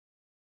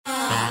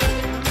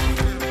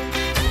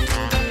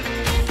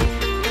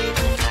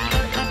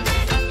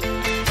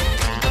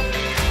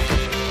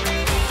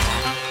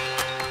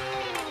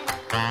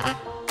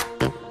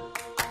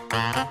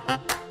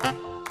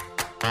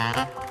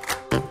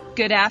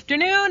Good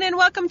afternoon, and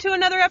welcome to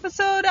another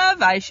episode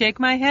of I Shake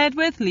My Head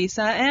with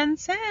Lisa and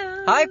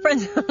Sam. Hi,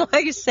 friends. Why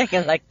are you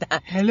singing like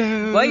that?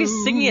 Hello. Why are you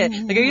singing it?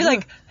 Like, are you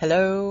like,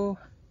 hello?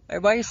 Or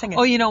why are you singing?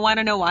 Oh, you want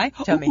to know why?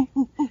 Tell me.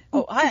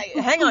 Oh, hi.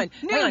 Hang on.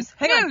 News.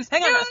 Hi,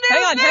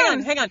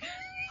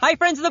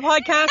 friends of the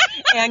podcast,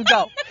 and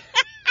go.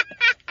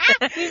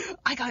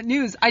 I got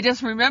news. I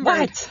just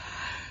remembered. What?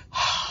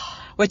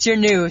 What's your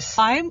news?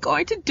 I'm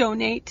going to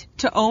donate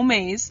to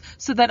Omaze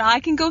so that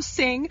I can go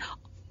sing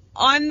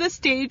on the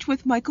stage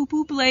with Michael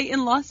Bublé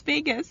in Las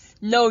Vegas.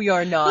 No,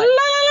 you're not. La, la,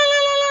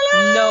 la, la, la,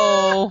 la.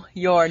 No,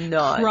 you're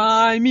not.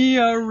 Cry me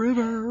a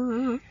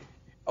river.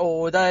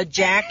 Oh, the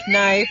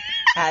jackknife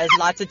has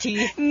lots of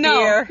teeth.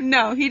 No, here.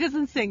 no, he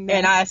doesn't sing that.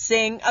 And I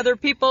sing other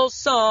people's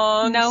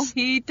songs. No,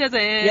 he doesn't.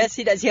 Yes,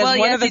 he does. He has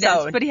one of his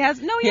own. But he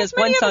has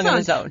one song of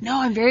his own.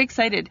 No, I'm very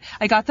excited.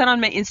 I got that on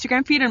my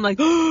Instagram feed, and I'm like,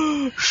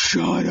 oh,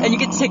 shut up. And you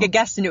get to take a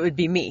guess, and it would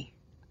be me.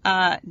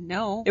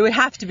 No. It would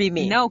have to be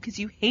me. No, because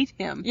you hate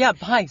him. Yeah,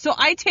 bye. So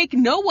I take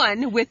no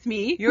one with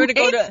me. You're gonna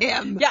go to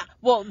him. Yeah,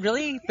 well,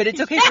 really? But it's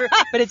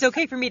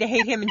okay for me to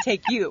hate him and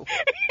take you.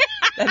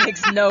 That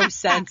makes no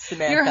sense,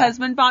 Samantha. Your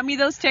husband bought me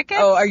those tickets?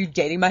 Oh, are you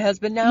dating my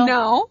husband now?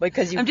 No.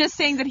 Because I'm just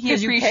saying that he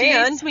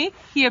appreciates me.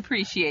 He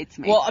appreciates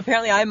me. Well,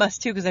 apparently I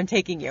must too because I'm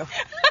taking you.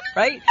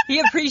 Right? He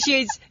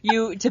appreciates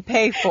you to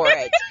pay for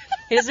it.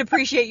 He doesn't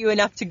appreciate you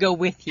enough to go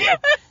with you.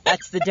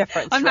 That's the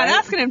difference. I'm not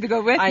asking him to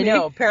go with me. I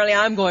know. Apparently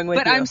I'm going with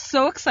you. But I'm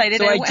so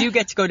excited. So I do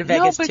get to go to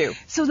Vegas too.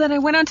 So then I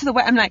went onto the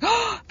web. I'm like,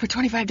 oh, for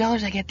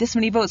 $25 I get this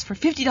many votes. For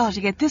 $50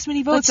 I get this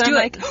many votes. Let's do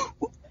it. Like,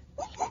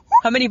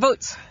 how many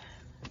votes?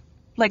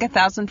 Like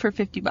 1,000 for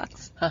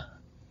 $50. Huh.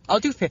 I'll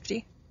do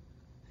 50.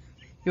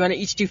 You want to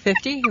each do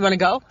 50? You want to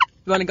go?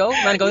 You want to go?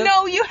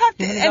 No, you have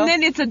to. And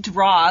then it's a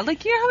draw.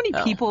 Like, you know how many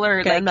people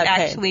are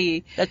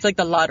actually? That's like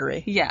the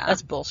lottery. Yeah.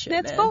 That's bullshit.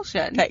 That's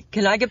bullshit. Okay.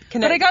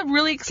 But I got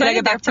really excited. Can I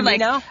get back to me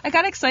now? I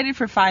got excited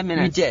for 5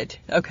 minutes. You did.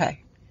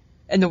 Okay.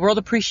 And the world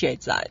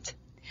appreciates that.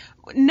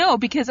 No,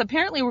 because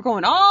apparently we're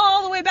going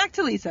all the way back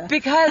to Lisa.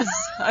 Because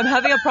I'm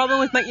having a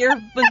problem with my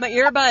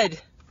earbud.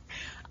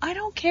 I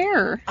don't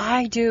care.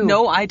 I do.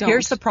 No, I don't.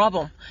 Here's the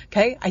problem.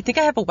 Okay? I think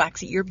I have a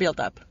waxy ear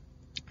buildup.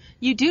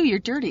 You do. You're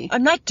dirty.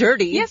 I'm not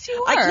dirty. Yes,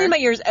 you are. I clean my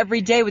ears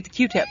every day with the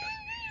Q-tip.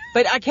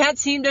 But I can't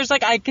seem,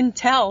 I can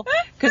tell.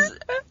 Because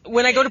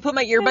when I go to put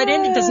my earbud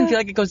in, it doesn't feel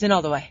like it goes in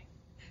all the way.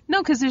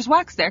 No, because there's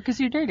wax there because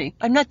you're dirty.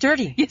 I'm not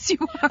dirty. Yes, you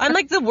are. I'm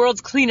like the world's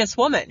cleanest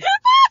woman,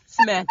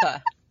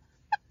 Samantha.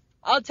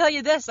 I'll tell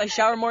you this. I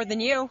shower more than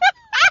you.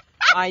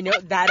 I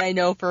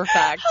know for a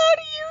fact. How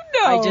do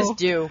you know? I just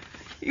do.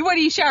 What,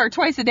 do you shower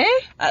twice a day?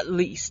 At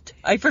least.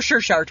 I for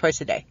sure shower twice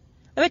a day.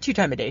 I'm a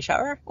 2-time-a-day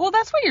shower. Well,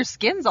 that's why your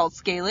skin's all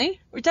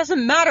scaly. It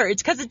doesn't matter.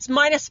 It's because it's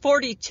minus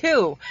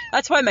 42.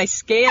 That's why my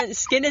skin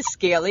is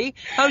scaly.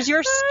 How's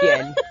your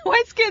skin?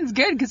 My skin's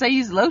good because I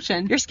use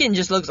lotion. Your skin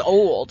just looks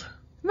old.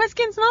 My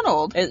skin's not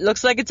old. It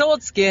looks like it's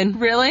old skin.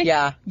 Really?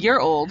 Yeah. You're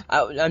old.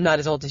 I'm not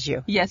as old as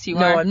you. Yes, you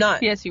No, are. I'm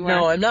not. Yes, you are.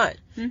 No, I'm not.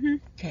 Mm-hmm.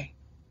 Okay.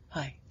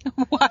 Hi.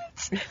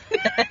 What?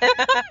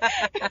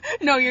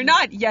 No, you're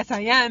not. Yes,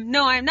 I am.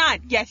 No, I'm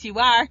not. Yes, you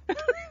are.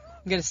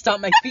 I'm going to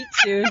stomp my feet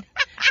soon.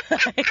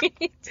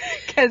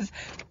 Because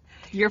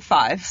you're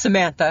 5.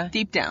 Samantha.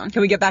 Deep down.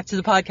 Can we get back to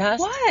the podcast?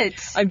 What?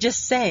 I'm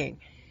just saying.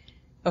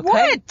 Okay?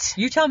 What?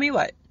 You tell me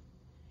what.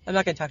 I'm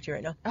not going to talk to you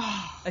right now.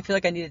 Oh. I feel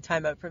like I need a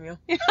timeout from you.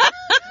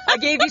 I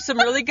gave you some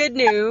really good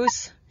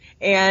news,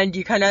 and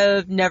you kind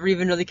of never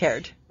even really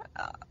cared.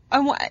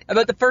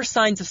 About the first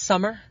signs of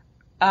summer.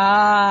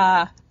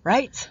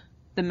 Right?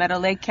 The Meadow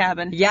Lake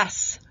cabin.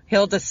 Yes.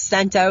 Hilda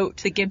sent out.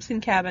 The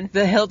Gibson cabin.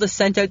 Hilda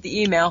sent out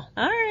the email.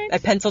 All right. I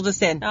penciled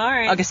us in. All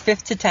right. August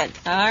 5th to 10th.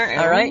 All right.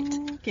 All right?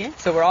 Okay.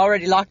 So we're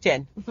already locked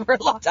in. We're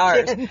locked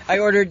in. I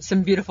ordered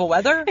some beautiful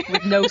weather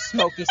with no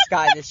smoky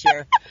sky this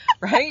year.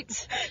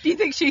 Right? Do you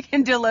think she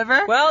can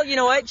deliver? Well, you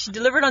know what? She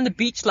delivered on the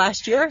beach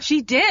last year.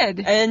 She did.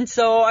 And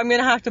so I'm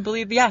going to have to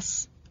believe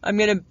yes. I'm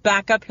going to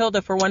back up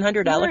Hilda for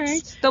 100, All Alex.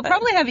 Right. They'll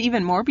probably have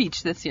even more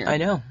beach this year. I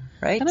know,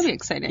 right? That'll be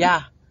exciting.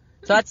 Yeah.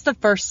 So that's the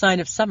first sign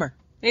of summer.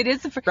 It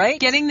is right?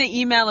 Getting the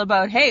email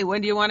about, hey,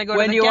 when do you want to go to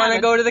the cabin? When do you want to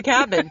go to the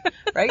cabin?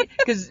 Right?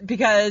 Because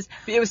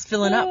it was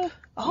filling up.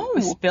 Oh. It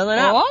was filling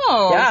up.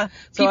 Oh. Yeah.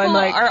 So people I'm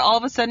like, are all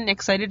of a sudden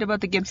excited about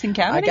the Gibson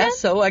cabin I guess again?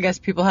 so. I guess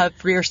people have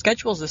freer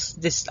schedules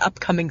this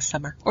upcoming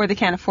summer. Or they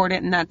can't afford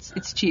it and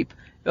it's cheap.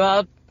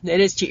 Well,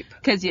 it is cheap.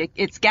 Because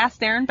it's gas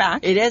there and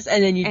back. It is.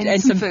 And then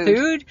and some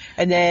food.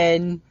 And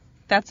then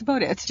that's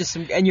about it. Just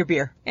and your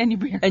beer. And your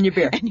beer. And your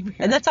beer. And your beer.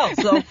 And that's all.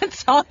 So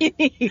that's all you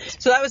need.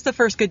 So that was the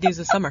first good news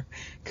of summer.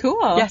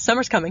 Cool. Yeah,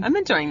 summer's coming. I'm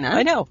enjoying that.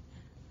 I know.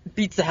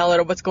 Beats the hell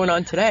out of what's going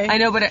on today. I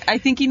know, but I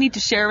think you need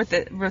to share with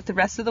the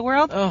rest of the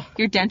world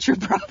your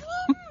denture problem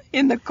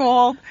in the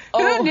cold.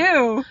 Who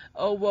knew?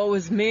 Oh, woe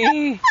is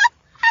me.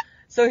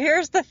 So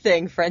here's the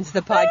thing, friends of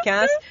the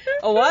podcast.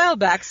 A while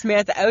back,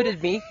 Samantha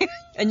outed me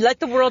and let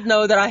the world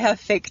know that I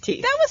have fake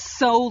teeth. That was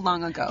so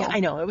long ago. Yeah,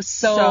 I know. It was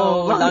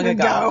so long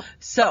ago.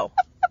 So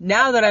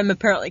now that I'm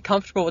apparently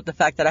comfortable with the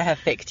fact that I have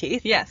fake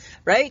teeth, yes,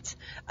 right?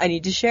 I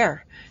need to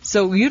share.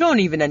 So you don't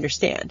even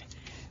understand.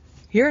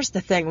 Here's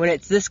the thing. When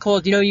it's this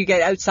cold, you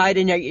get outside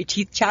and your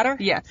teeth chatter?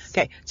 Yes.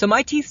 Okay, so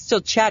my teeth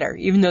still chatter,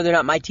 even though they're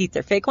not my teeth,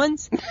 they're fake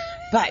ones.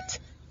 But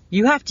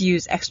you have to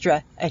use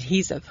extra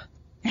adhesive.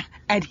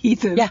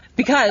 Adhesive. Yeah,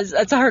 because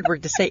that's a hard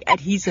word to say,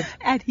 adhesive.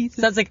 Adhesive.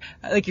 Sounds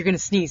like you're going to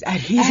sneeze.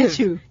 Adhesive.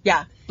 Achoo.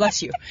 Yeah,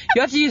 bless you.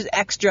 You have to use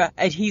extra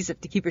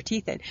adhesive to keep your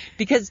teeth in.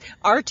 Because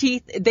our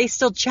teeth, they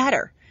still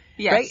chatter.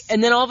 Yes. Right?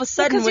 And then all of a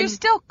sudden because you're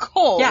still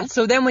cold. Yeah,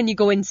 so then when you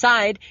go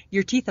inside,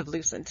 your teeth have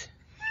loosened.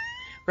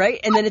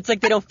 Right? And then it's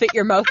like they don't fit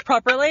your mouth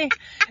properly.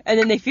 And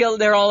then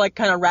they're all like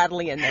kind of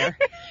rattly in there.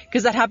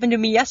 Because that happened to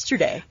me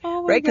yesterday.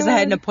 Oh my right? Because I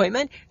had an God.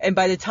 appointment. And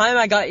by the time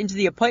I got into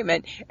the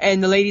appointment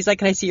and the lady's like,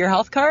 can I see your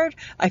health card?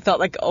 I felt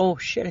like, oh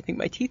shit, I think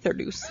my teeth are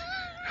loose.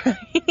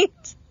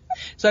 Right?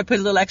 So I put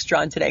a little extra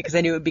on today because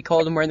I knew it would be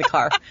cold and we're in the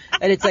car.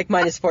 And it's like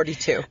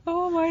 -42.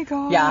 Oh my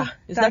God. Yeah.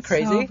 Isn't that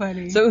crazy? So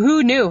funny. So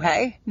who knew,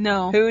 hey?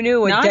 No. Who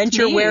knew what Not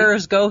denture me.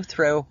 wearers go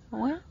through?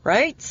 Well,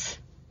 Right?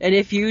 And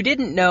if you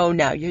didn't know,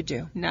 now you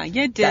do. now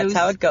you do. That's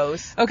how it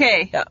goes.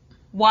 Okay. Yeah.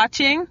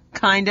 Watching,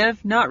 kind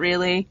of, not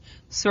really,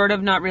 sort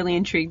of, not really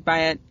intrigued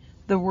by it.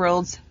 The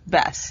World's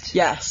Best.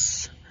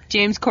 Yes.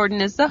 James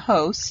Corden is the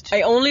host.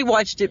 I only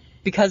watched it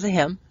because of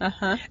him.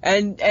 Uh-huh.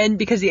 And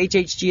because the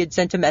HHG had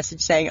sent a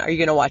message saying, are you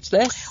going to watch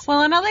this?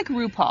 Well, and I like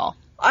RuPaul.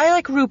 I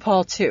like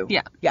RuPaul too.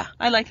 Yeah. Yeah.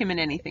 I like him in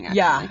anything, actually.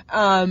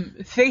 Yeah.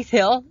 Faith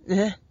Hill,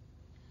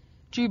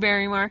 Drew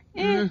Barrymore.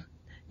 but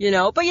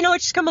you know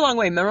what? She's come a long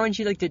way. Remember when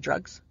she did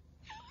drugs?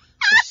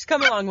 She's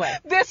come a long way.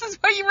 This is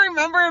what you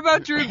remember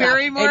about Drew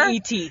Barrymore? And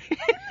E.T.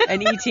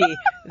 And E.T.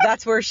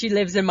 That's where she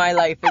lives in my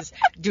life, is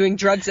doing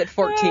drugs at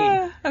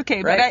 14.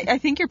 Okay, Right? but I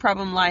think your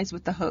problem lies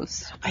with the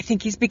host. I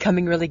think he's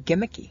becoming really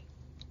gimmicky.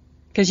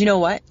 Because you know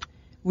what?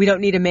 We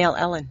don't need a male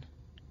Ellen.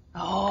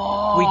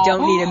 Oh. We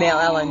don't need a male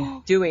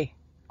Ellen, do we?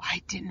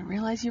 I didn't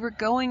realize you were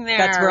going there.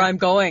 That's where I'm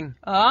going.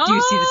 Oh, Do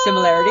you see the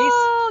similarities?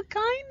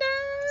 Kind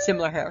of.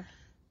 Similar hair.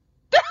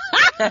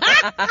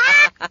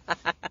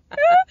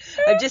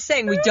 I'm just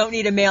saying, we don't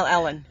need a male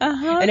Ellen.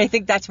 Uh-huh. And I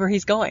think that's where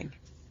he's going.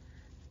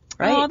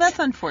 Right? Oh, that's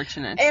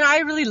unfortunate. And I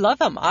really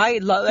love him. I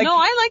like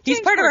he's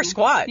James part of our Corden.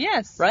 squad.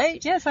 Yes.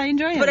 Right? Yes, I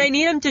enjoy him. But I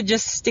need him to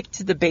just stick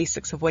to the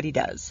basics of what he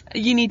does.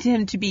 You need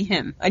him to be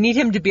him. I need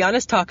him to be on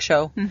his talk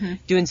show,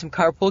 doing some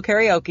carpool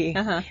karaoke,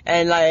 Uh-huh.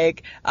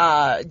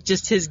 and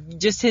just his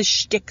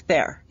shtick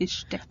there. His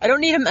shtick. I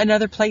don't need him in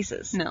other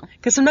places. No.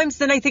 Because sometimes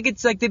then I think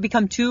it's like they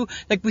become too,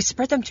 like we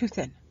spread them too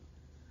thin.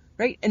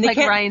 Right? And they Like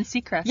can't, Ryan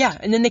Seacrest. yeah,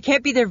 and then they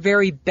can't be their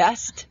very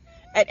best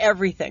at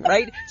everything,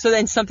 right? So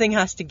then something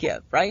has to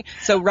give, right?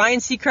 So Ryan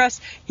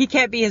Seacrest, he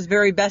can't be his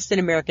very best in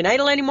American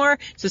Idol anymore,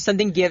 so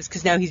something gives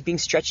because now he's being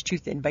stretched too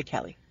thin by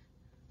Kelly.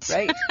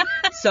 Right?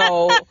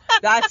 So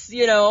that's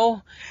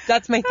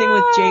my thing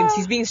with James.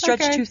 He's being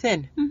stretched Okay. too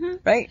thin, Mm-hmm.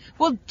 right?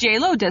 Well,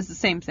 J-Lo does the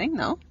same thing,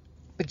 though.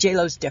 But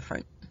J-Lo's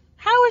different.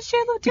 How is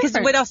J-Lo different?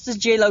 Because what else does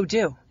J-Lo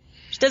do?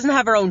 She doesn't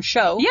have her own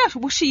show. Yeah,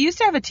 well, she used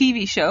to have a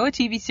TV show, a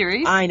TV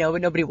series. I know,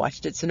 but nobody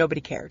watched it, so nobody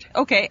cared.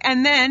 Okay,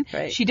 and then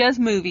Right. she does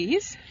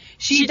movies.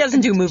 She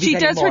doesn't do movies She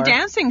does her anymore.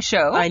 dancing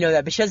show. I know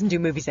that, but she doesn't do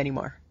movies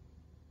anymore.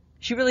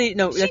 She really,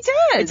 no. She that's,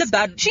 does. It's a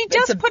bad. She it's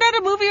just a- put out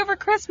a movie over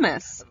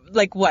Christmas.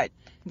 Like what?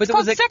 But It's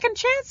called Second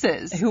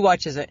Chances. Who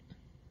watches it?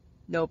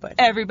 Nobody.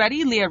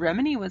 Everybody. Leah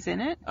Remini was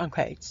in it.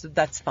 Okay, so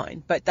that's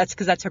fine. But that's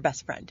because that's her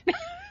best friend.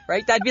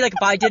 Right? That'd be like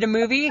if I did a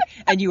movie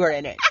and you were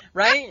in it.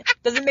 Right?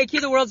 Doesn't make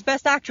you the world's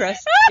best actress.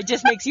 It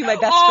just makes you my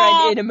best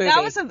friend in a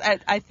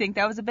movie. I think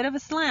that was a bit of a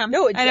slam.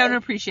 No, I don't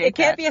appreciate it.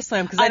 Can't be a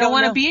slam because I don't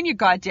want to know. be in your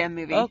goddamn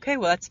movie. Okay,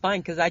 well that's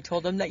fine because I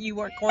told them that you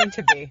weren't going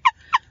to be.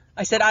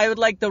 I said I would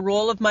like the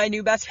role of my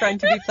new best friend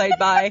to be played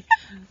by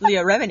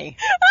Leah Remini.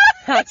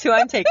 That's who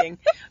I'm taking.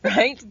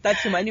 Right?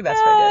 That's who my new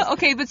best friend is.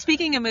 Okay, but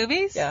speaking of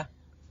movies, Yeah.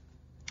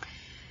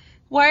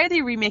 why are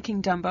they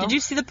remaking Dumbo? Did you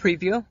see the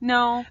preview?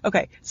 No.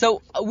 Okay,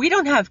 so we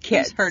don't have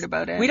kids. Just heard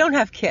about it. We don't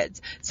have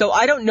kids. So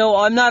I don't know.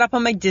 I'm not up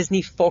on my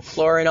Disney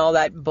folklore and all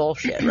that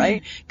bullshit,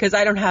 right? Because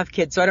I don't have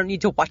kids, so I don't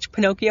need to watch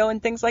Pinocchio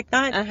and things like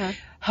that. Uh-huh.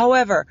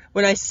 However,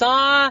 when I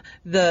saw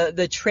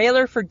the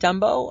trailer for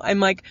Dumbo, I'm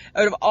like,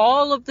 out of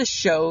all of the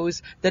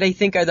shows that I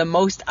think are the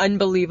most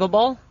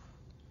unbelievable,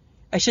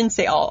 I shouldn't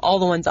say all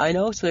the ones I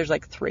know, so there's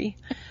like 3,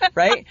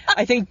 right?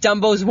 I think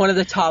Dumbo's one of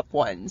the top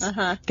ones.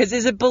 Uh-huh. Because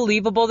is it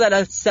believable that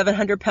a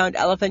 700-pound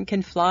elephant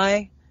can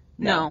fly?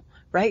 No.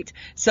 Right?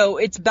 So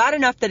it's bad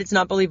enough that it's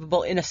not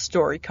believable in a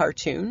story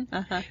cartoon,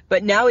 Uh-huh.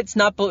 but now it's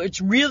not. It's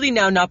really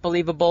now not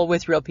believable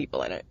with real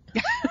people in it,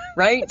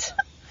 right?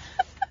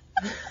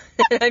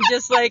 I'm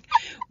just like,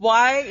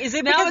 why is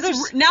it? Now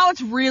Because now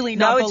it's really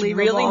not now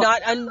believable. it's really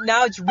not.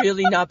 Now it's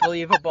really not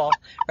believable,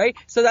 right?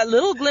 So that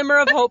little glimmer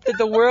of hope that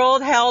the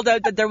world held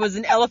out that there was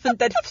an elephant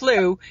that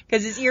flew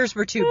because his ears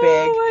were too big,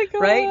 Oh my God.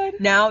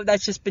 right? Now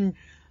that's just been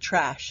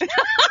trashed.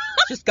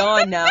 It's just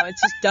gone now. It's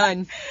just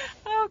done.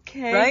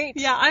 Okay. Right?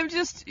 Yeah, I'm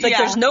just. It's like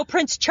there's no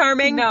Prince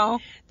Charming. No.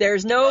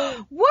 There's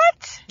no.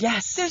 What?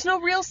 Yes. There's no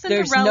real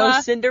Cinderella. There's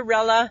no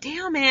Cinderella.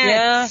 Damn it.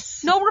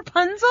 Yes. No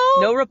Rapunzel.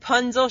 No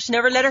Rapunzel. She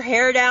never let her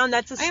hair down.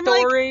 That's a I'm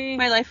story. like,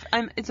 my life.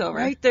 It's over.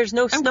 Right? There's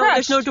no snow.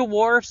 crushed. There's no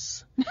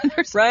dwarfs.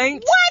 There's-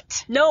 Right?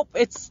 What? Nope.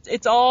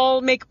 It's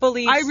all make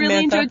believe. I really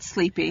Samantha. enjoyed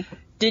Sleepy.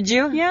 Did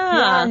you?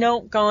 Yeah. No,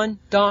 gone.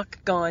 Doc,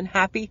 gone.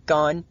 Happy,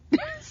 gone.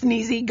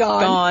 Sneezy,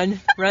 gone. Gone.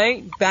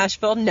 Right?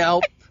 Bashful,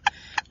 nope.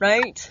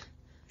 Right?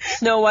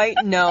 Snow White,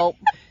 no.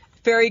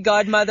 Fairy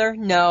Godmother,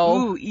 no.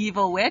 Ooh,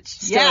 Evil Witch.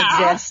 Still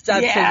exists,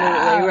 absolutely,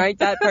 Yeah. right?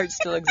 That part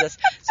still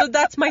exists. So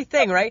that's my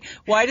thing, right?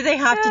 Why do they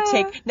have to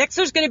take... Next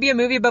there's going to be a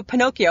movie about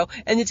Pinocchio,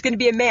 and it's going to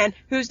be a man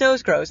whose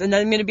nose grows, and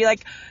then I'm going to be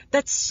like,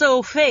 that's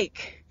so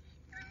fake.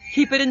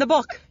 Keep it in the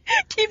book.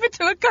 Keep it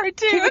to a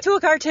cartoon. Keep it to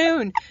a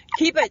cartoon.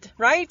 Keep it,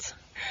 right?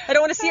 I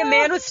don't want to see a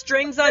man with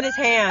strings on his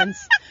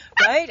hands,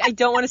 right? I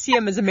don't want to see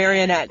him as a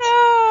marionette,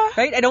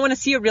 right? I don't want to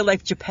see a real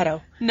life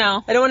Geppetto.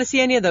 No. I don't want to see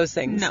any of those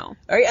things. No.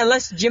 Right?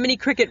 Unless Jiminy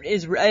Cricket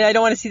is, I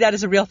don't want to see that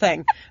as a real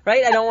thing,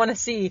 right? I don't want to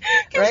see,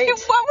 right?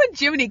 What would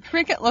Jiminy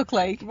Cricket look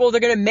like? Well, they're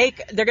gonna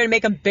make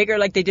him bigger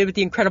like they did with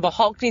the Incredible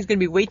Hulk, and he's gonna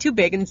be way too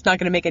big, and it's not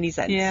gonna make any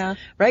sense. Yeah.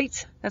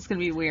 Right? That's gonna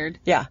be weird.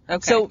 Yeah.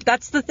 Okay. So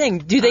that's the thing.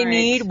 Do they All right.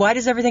 need? Why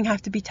does everything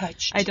have to be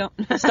touched? I don't.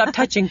 Stop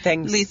touching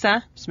things,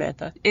 Lisa,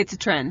 Samantha. it's a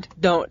trend.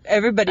 Don't.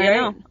 Everybody, I right?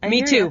 know. I Me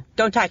hear too. ya.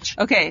 Don't touch.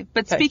 Okay,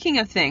 but Okay. speaking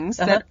of things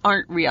Uh-huh. that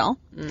aren't real,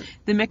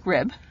 the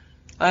McRib.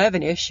 I have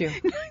an issue.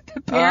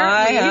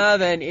 Apparently, I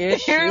have an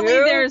issue. apparently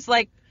there's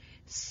like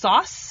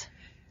sauce.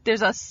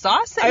 There's a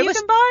sauce that you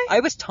can buy. I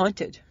was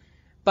taunted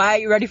by,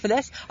 you ready for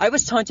this? I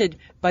was taunted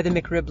by the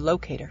McRib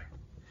locator.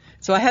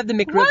 So I have the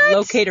McRib What?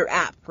 locator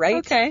app, right?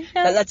 Okay,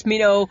 yeah. That lets me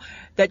know,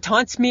 that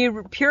taunts me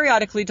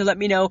periodically to let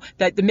me know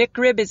that the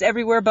McRib is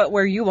everywhere but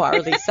where you are,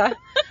 Lisa.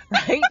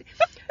 Right?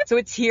 So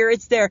it's here,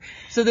 it's there.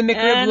 So the McRib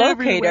And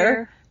locator,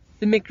 everywhere.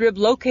 the McRib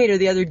locator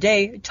the other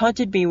day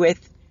taunted me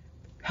with,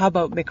 how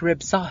about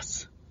McRib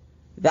sauce?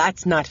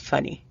 That's not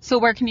funny. So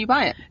where can you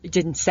buy it? It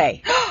didn't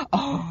say.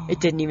 Oh, It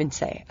didn't even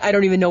say. I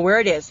don't even know where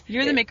it is.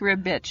 you're the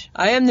McRib bitch.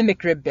 I am the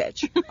McRib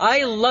bitch.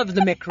 I love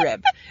the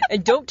McRib.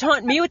 And don't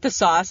taunt me with the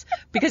sauce,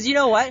 because you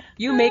know what?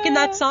 You making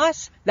that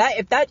sauce,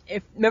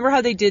 remember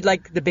how they did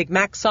like the Big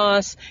Mac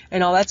sauce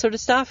and all that sort of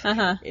stuff?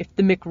 Uh-huh. If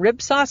the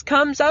McRib sauce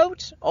comes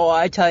out, oh,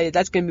 I tell you,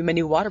 that's going to be my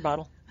new water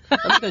bottle. I'm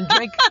just going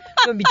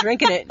to be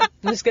drinking it.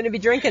 I'm just going to be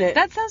drinking it.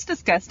 That sounds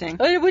disgusting.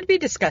 Oh, it would be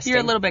disgusting.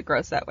 You're a little bit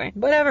gross that way.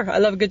 Whatever. I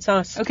love a good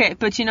sauce. Okay,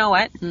 but you know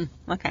what?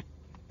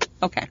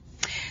 Okay.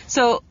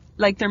 So,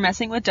 like, they're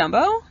messing with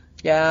Dumbo,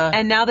 Yeah.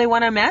 and now they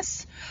want to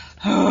mess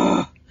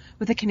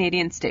with a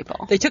Canadian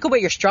staple. They took away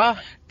your straw.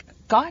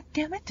 God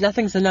damn it.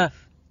 Nothing's enough.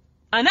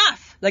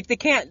 Enough! Like they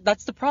can't.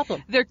 That's the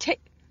problem. They're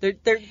They're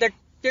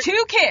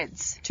two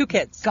kids. two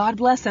kids. God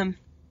bless them.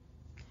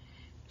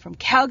 From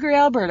Calgary,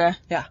 Alberta.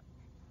 Yeah.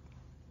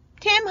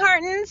 Tim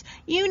Hortons,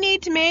 you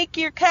need to make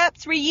your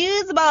cups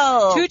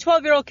reusable. Two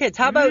 12-year-old kids.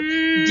 How about,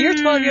 dear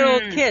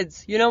 12-year-old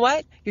kids, you know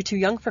what? You're too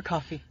young for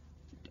coffee.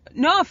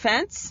 No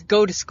offense.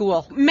 Go to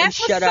school. and Mess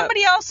with shut up.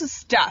 somebody else's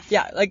stuff.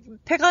 Yeah, like,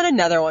 pick on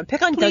another one.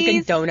 Pick on Dunkin'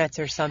 Please. Donuts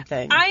or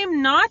something. I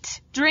am not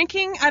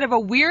drinking out of a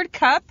weird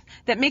cup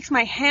that makes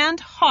my hand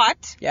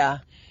hot. Yeah.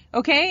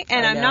 Okay,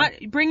 and I I'm know. not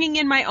bringing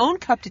in my own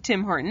cup to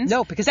Tim Hortons.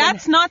 No, because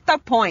that's not the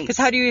point. Because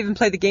how do you even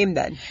play the game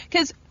then?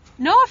 Because,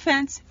 no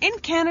offense, in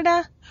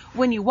Canada,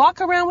 when you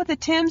walk around with a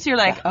Tim's, you're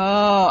like,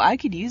 oh, I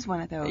could use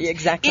one of those. Yeah,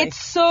 exactly. It's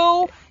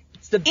so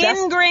It's the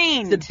best.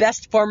 ingrained. It's the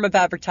best form of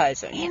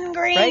advertising.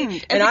 Ingrained. Right?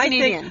 As And a I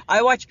Canadian. think,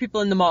 I watch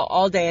people in the mall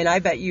all day, and I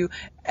bet you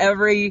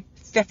every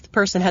fifth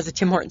person has a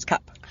Tim Hortons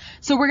cup.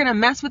 So we're going to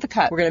mess with the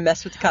cup. We're going to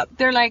mess with the cup.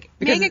 They're like,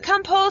 Because- make it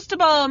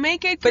compostable,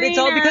 make it But it's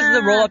all because of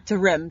the roll up to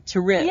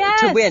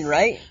Yes. win,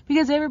 right?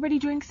 Because everybody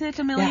drinks it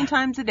a million Yeah.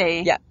 times a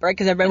day. Yeah, right?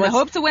 Because In everybody the wants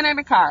hopes of winning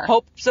a car.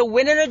 hopes of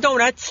winning a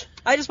donut.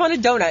 I just want a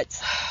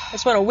donut. I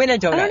just want to win a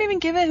donut. I don't even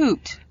give a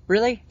hoot.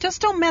 Really?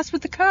 Just don't mess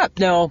with the cup.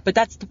 No, but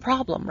that's the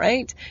problem,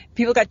 right?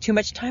 People got too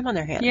much time on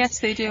their hands. Yes,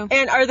 they do.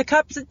 And are the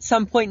cups at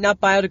some point not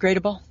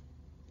biodegradable?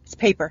 It's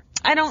paper.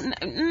 I don't.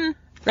 I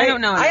Right?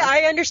 don't know.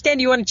 I understand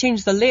you want to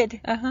change the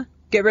lid. Uh-huh.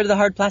 Get rid of the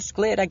hard plastic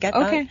lid. I get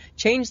Okay. that.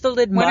 Change the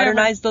lid. Whatever.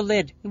 Modernize the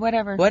lid.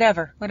 Whatever.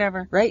 Whatever.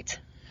 Whatever. Right?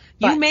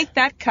 You But make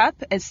that cup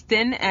as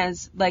thin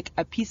as like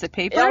a piece of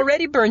paper. it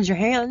already burns your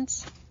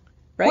hands.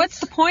 Right? What's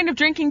the point of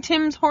drinking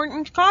Tim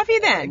Hortons coffee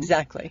then?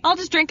 Exactly. I'll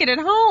just drink it at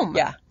home.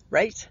 Yeah.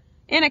 Right?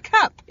 In a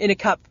cup. In a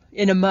cup.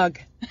 In a mug.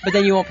 But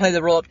then you won't play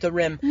the roll up the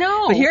rim.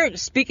 No. But here,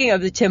 speaking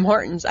of the Tim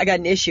Hortons, I got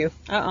an issue.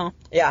 Uh-oh.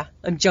 Yeah,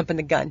 I'm jumping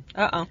the gun.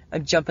 Uh-oh.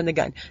 I'm jumping the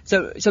gun.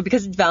 So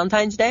because it's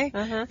Valentine's Day,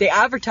 Uh-huh. they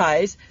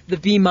advertise the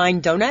Be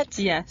Mine donut.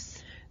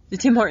 Yes. The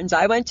Tim Hortons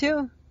I went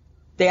to,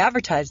 they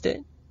advertised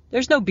it.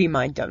 There's no Be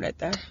Mine donut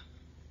there.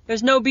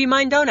 There's no Be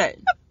Mine donut.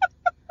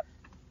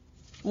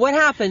 What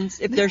happens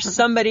if there's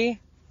somebody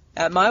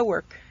at my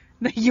work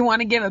You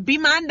want to give a Be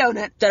Mine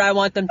donut. that I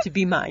want them to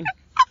be mine?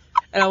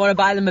 And I want to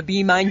buy them a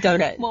Be Mine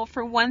donut. Well,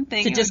 for one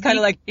thing, To it just would kinda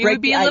be- like it break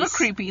would be the a little ice.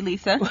 creepy,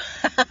 Lisa.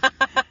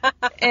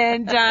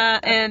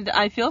 and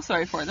I feel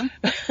sorry for them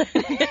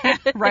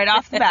right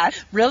off the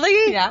bat.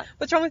 Really? Yeah.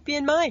 What's wrong with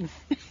being mine?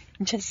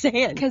 I'm just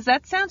saying. Because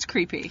that sounds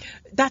creepy.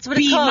 That's what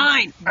it's Be called.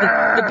 mine.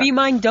 The Be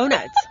Mine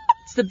Donuts.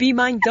 It's the Be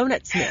Mine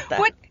Donut Smith.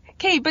 What?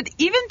 Okay, but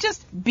even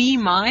just be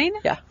mine,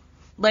 Yeah.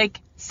 like,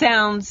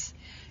 sounds.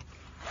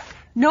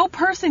 No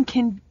person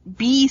can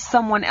be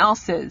someone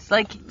else's.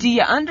 Like, do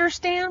you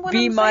understand what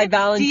Be I'm my saying?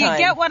 Valentine. Do you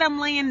get what I'm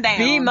laying down?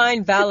 Be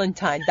Mine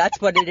Valentine. That's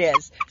what it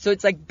is. So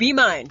it's like, be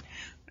mine.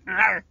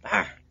 Arr,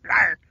 arr,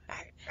 arr.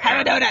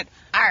 Have a donut.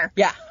 Arr.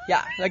 Yeah,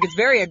 yeah. Like it's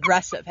very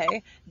aggressive,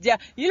 hey? Yeah.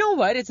 You know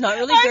what? It's not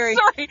really very. I'm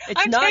sorry. It's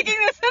I'm not. taking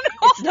this in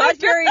It's not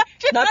very.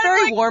 Not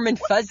very like, warm and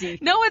fuzzy.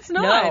 No, it's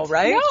not. No,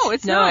 right? No,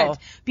 it's No. not.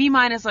 Be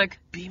mine is like,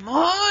 be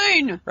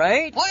mine.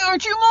 Right? Why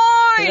aren't you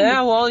mine?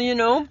 Yeah. Well, you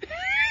know,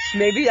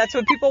 maybe that's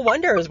what people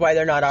wonder is why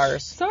they're not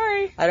ours.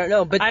 Sorry. I don't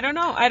know, but I don't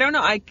know.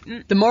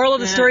 the moral of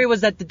the Yeah. story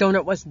was that the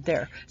donut wasn't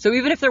there. So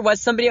even if there was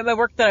somebody at my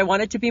work that I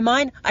wanted to be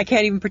mine, I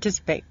can't even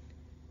participate.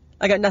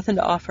 I got nothing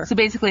to offer. So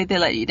basically, they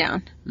let you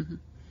down.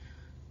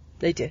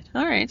 They did.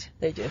 All right.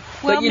 They did.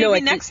 Well, but you know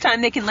maybe what? next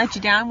time they can let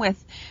you down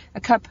with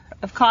a cup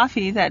of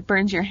coffee that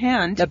burns your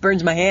hand That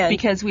burns my hand.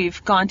 because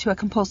we've gone to a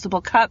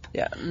compostable cup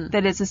Yeah.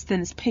 that is as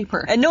thin as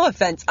paper. And no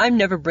offense, I'm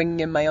never bringing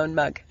in my own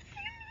mug.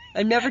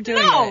 I'm never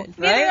doing No, it. Right?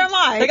 neither am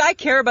I. Like I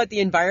care about the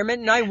environment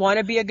and I want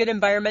to be a good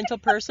environmental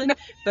person,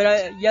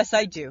 but yes,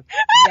 I do.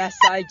 Yes,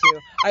 I do.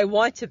 I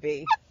want to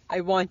be.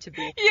 I want to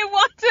be. You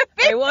want to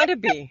be? I want to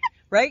be.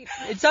 Right?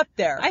 It's up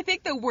there. I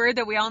think the word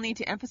that we all need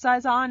to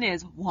emphasize on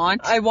is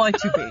want. I want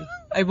to be.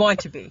 I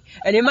want to be.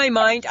 And in my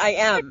mind, I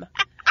am.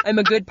 I'm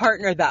a good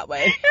partner that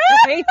way.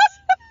 Right?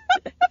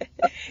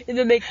 In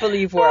the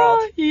make-believe world.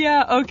 Oh,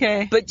 yeah,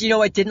 okay. But you know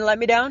what didn't let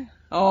me down?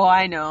 Oh,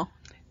 I know.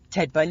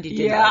 Ted Bundy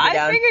didn't Yeah, let me I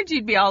down. figured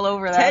you'd be all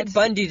over that. Ted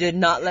Bundy did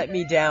not let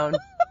me down.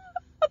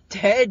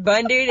 Ted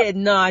Bundy did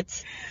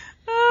not.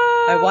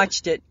 I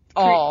watched it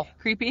all.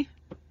 Creepy?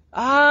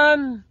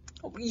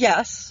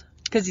 Yes,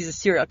 because he's a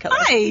serial killer.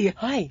 Hi!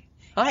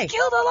 Hi.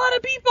 Killed a lot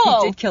of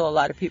people! He did kill a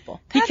lot of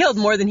people. He killed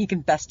more than he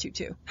confessed to,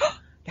 too.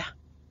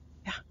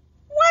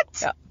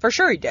 What? Yeah, for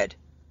sure he did.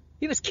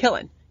 He was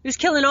killing. He was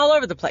killing all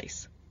over the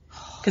place.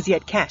 Because he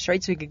had cash,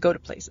 right? So he could go to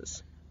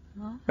places.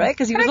 Right?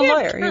 Because he was a Can I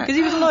lawyer. get- Because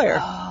he was a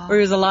lawyer. Or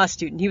he was a law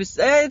student.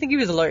 I think he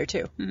was a lawyer,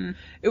 too.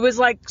 It was,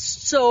 like,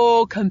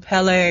 so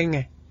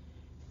compelling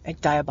and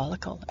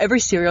diabolical. Every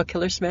serial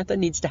killer, Samantha,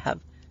 needs to have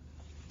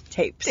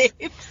tapes.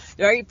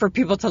 Right? For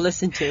people to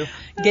listen to.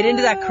 Get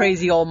into that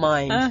crazy old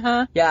mind.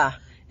 Uh-huh. Yeah.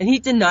 And he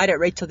denied it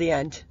right till the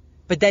end.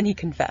 But then he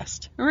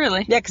confessed.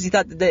 Really? Yeah, because he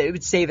thought that it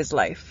would save his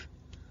life.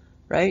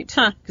 Right?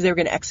 Huh. Because they were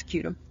going to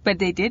execute him. But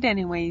they did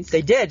anyways.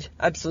 They did.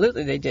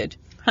 Absolutely they did.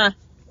 Huh.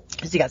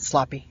 Because he got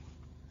sloppy.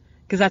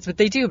 Because that's what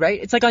they do, right?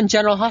 It's like on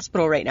General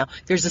Hospital right now.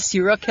 There's a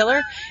serial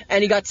killer,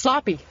 and he got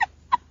sloppy.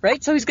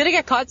 Right? So he's going to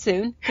get caught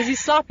soon because he's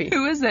sloppy.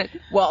 Who is it?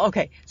 Well,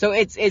 okay. So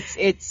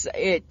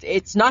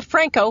it's not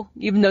Franco,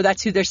 even though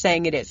that's who they're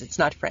saying it is. It's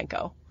not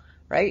Franco.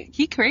 Right?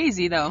 He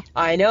crazy, though.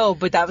 I know,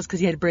 but that was because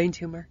he had a brain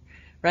tumor.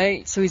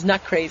 Right? So he's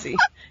not crazy.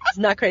 He's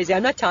not crazy.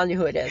 I'm not telling you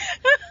who it is.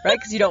 Right?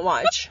 Because you don't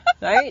watch.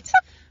 Right?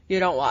 You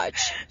don't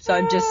watch. So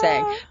I'm just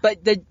saying.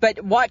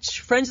 But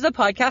watch, friends of the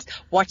podcast,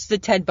 watch the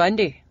Ted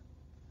Bundy.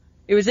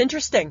 It was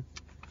interesting.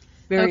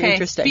 Very Okay,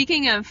 interesting.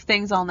 speaking of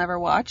things I'll never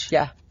watch,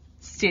 Yeah.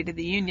 State of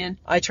the Union.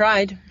 I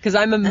tried. Because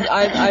I'm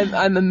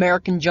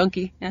American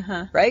junkie.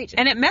 Uh-huh. Right?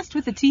 And it messed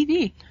with the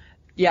TV.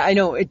 Yeah, I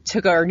know. It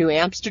took our New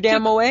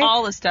Amsterdam Took away.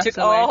 all the stuff Took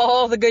away.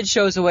 all the good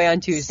shows away on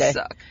Tuesday.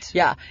 Sucked.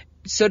 Yeah.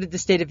 So did the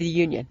State of the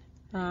Union.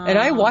 And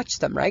I watched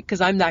them, right?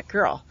 Because I'm that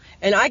girl.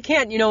 And I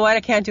can't, you know what?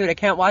 I can't do it. I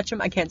can't watch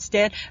him. I can't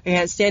stand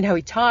how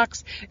he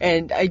talks.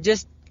 And I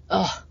just,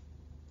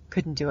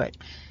 couldn't do it.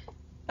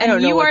 I don't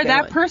And know you what are they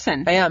that want.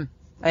 person. I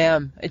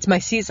am. It's my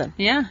season.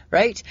 Yeah.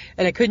 Right?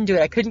 And I couldn't do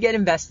it. I couldn't get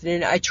invested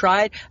in it. I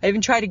tried. I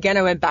even tried again.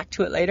 I went back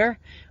to it later.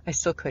 I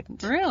still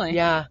couldn't. Really?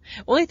 Yeah.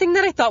 Only thing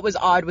that I thought was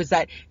odd was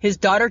that his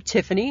daughter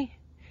Tiffany,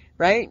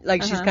 right?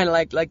 Like she's kind of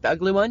like the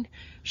ugly one.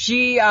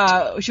 She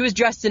was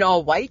dressed in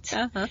all white,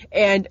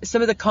 and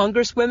some of the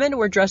congresswomen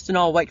were dressed in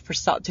all white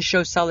to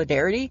show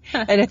solidarity.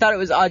 And I thought it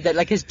was odd that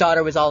like his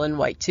daughter was all in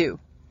white too,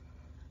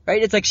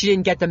 right? It's like she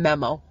didn't get the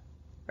memo,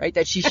 right?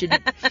 That she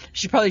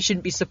probably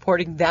shouldn't be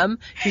supporting them.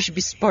 She should be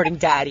supporting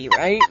Daddy,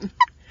 right?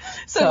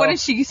 So what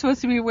is she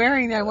supposed to be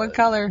wearing then? What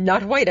color?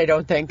 Not white, I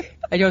don't think.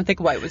 I don't think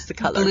white was the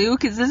color. Blue?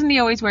 Because doesn't he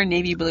always wear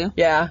navy blue?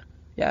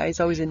 Yeah, he's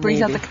always in Brings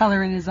navy. out the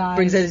color in his eyes.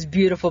 Brings out his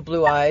beautiful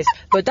blue eyes.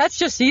 But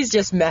he's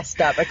just messed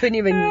up. I couldn't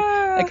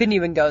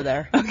even go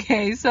there.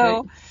 Okay,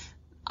 so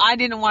I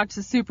didn't watch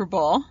the Super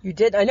Bowl. You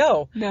did? I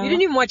know. No. You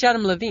didn't even watch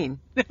Adam Levine.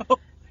 No.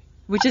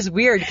 Which is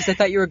weird because I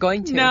thought you were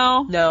going to.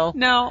 No. No.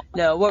 No.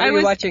 What were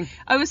you watching?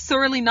 I was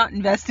sorely not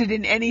invested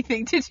in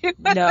anything to do.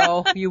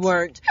 No, you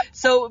weren't.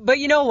 So, but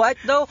you know what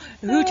though?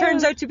 Who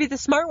turns out to be the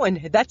smart one?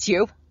 That's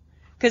you.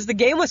 Because the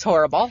game was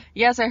horrible.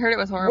 Yes, I heard it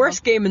was horrible.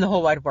 Worst game in the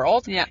whole wide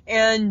world. Yeah.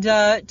 And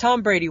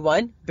Tom Brady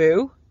won.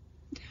 Boo.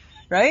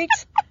 Right?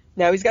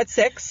 Now he's got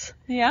 6.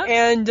 Yeah.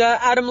 And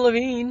Adam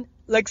Levine,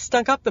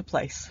 stunk up the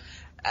place.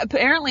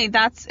 apparently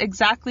that's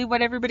exactly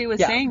what everybody was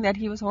Yeah. saying, that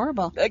he was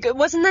horrible. Like, it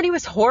wasn't that he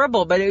was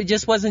horrible, but it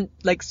just wasn't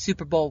like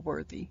Super Bowl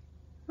worthy.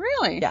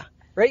 Really? Yeah.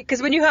 Right?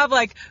 Because when you have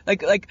you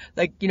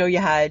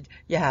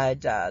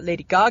had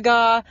Lady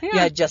Gaga, you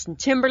Yeah. had Justin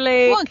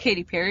Timberlake, Well, and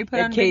Katy Perry put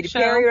on and a Katy big show.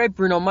 Perry, right?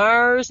 Bruno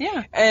Mars.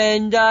 Yeah.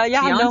 And,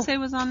 Beyonce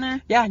was on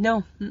there. Yeah,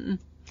 no. Mm-mm.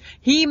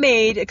 He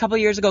made, a couple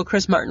of years ago,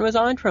 Chris Martin was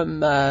on from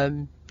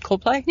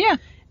Coldplay. Yeah.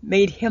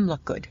 Made him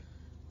look good.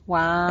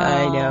 Wow.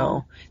 I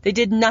know. They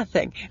did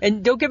nothing.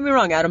 And don't get me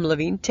wrong, Adam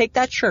Levine, take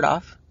that shirt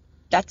off.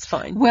 That's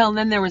fine. Well,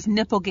 then there was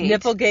Nipplegate.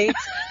 Nipplegate.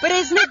 But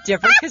isn't it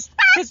different?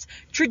 Because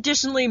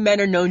traditionally men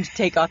are known to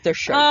take off their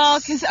shirts. Oh,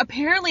 because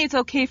apparently it's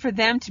okay for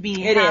them to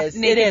be It half is.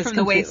 naked It is from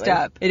the waist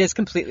completely. up. It is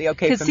completely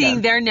okay Because for seeing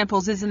them. their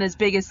nipples isn't as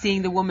big as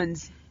seeing the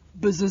woman's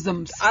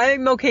bosoms.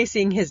 I'm okay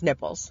seeing his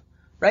nipples.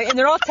 Right? And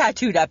they're all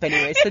tattooed up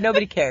anyway, so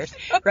nobody cares.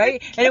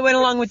 Right? And it went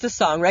along with the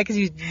song, right? Because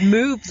he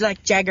moved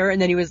like Jagger, and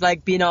then he was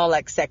like being all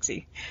like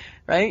sexy.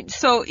 Right?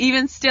 So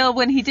even still,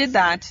 when he did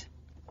that,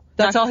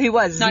 That's all he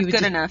was. not He was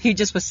good just, enough. He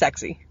just was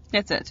sexy.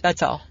 that's it.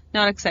 That's all.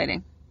 Not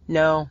exciting.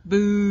 No.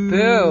 Boo.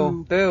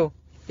 Boo. Boo.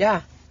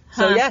 Yeah.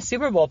 So Huh. yeah,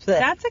 Super Bowl. Bleh.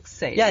 That's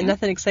exciting. Yeah,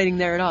 nothing exciting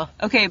there at all.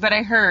 Okay, but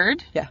I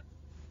heard. Yeah.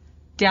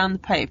 Down the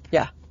pipe.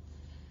 Yeah.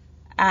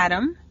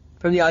 Adam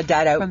From the Odd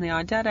Dad Out. from the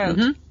Odd Dad Out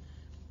Mhm.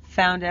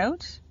 found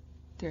out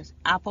there's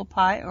apple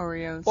pie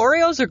Oreos.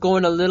 Oreos are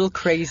going a little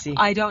crazy.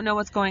 I don't know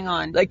what's going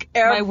on. Like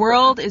My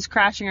world is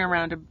crashing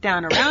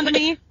down around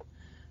me.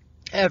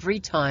 every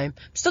time.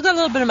 Still got a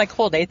little bit of my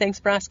cold, eh? Thanks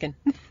for asking.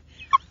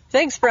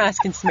 Thanks for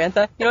asking,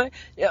 Samantha. You know,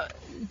 yeah,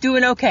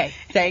 doing okay.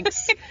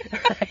 Thanks.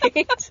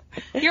 Right?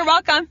 You're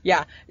welcome.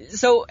 Yeah.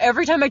 So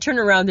every time I turn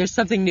around, there's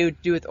something new to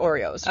do with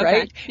Oreos, Okay.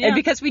 right? Yeah. And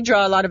because we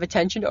draw a lot of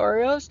attention to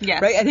Oreos,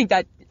 Yes. right? I think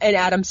that, and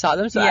Adam saw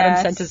them, so Yes.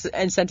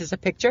 Adam sent us a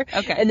picture.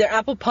 Okay. And they're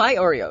apple pie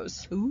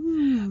Oreos.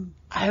 Ooh.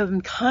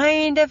 I'm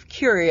kind of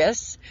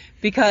curious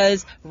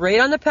because right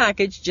on the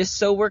package, just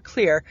so we're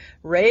clear,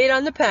 right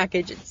on the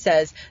package it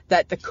says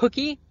that the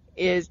cookie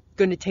is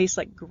going to taste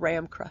like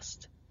graham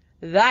crust.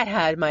 That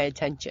had my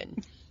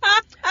attention.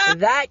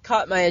 That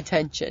caught my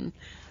attention.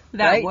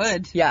 That right?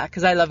 would. Yeah,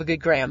 because I love a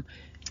good graham.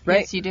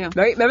 Right? Yes, you do.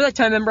 Right? Remember that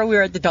time? Remember we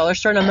were at the dollar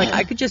store and I'm like,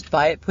 I could just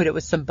buy it, put it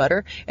with some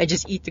butter, and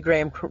just eat the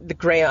graham.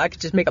 I could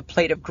just make a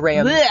plate of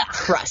graham Blech.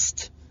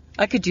 crust.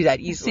 I could do that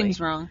easily. Seems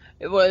wrong.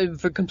 It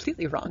was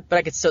completely wrong, but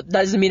I could still.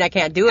 Doesn't mean I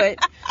can't do it.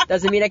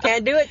 Doesn't mean I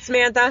can't do it,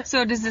 Samantha.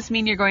 So does this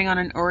mean you're going on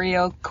an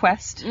Oreo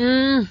quest?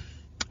 No,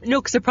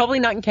 because they're probably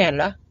not in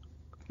Canada.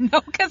 No,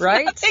 because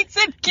Right? nothing's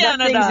in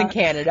Canada. Nothing's in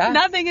Canada.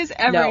 Nothing is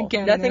ever No, in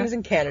Canada. nothing's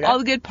in Canada. All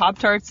the good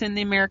Pop-Tarts in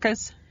the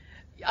Americas.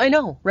 I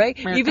know, right?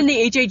 America. Even the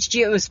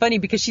HHG, it was funny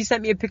because she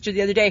sent me a picture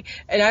the other day,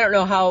 and I don't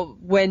know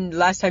when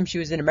last time she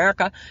was in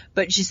America,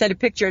 but she sent a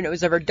picture and it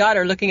was of her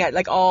daughter looking at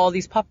like all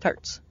these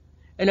Pop-Tarts.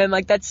 And I'm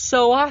like, that's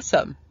so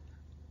awesome.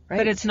 Right?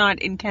 But it's not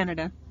in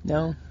Canada.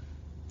 No.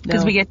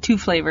 Because No. we get 2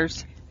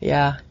 flavors.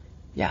 Yeah.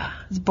 Yeah.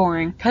 It's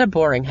boring. Kind of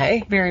boring,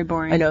 hey? Very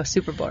boring. I know,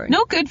 super boring.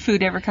 No good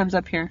food ever comes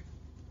up here.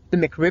 The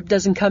McRib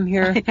doesn't come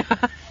here,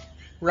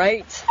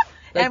 right?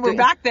 Like and we're the-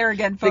 back there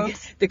again,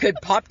 folks. The good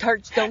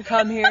Pop-Tarts don't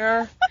come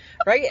here,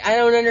 right? I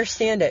don't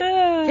understand it.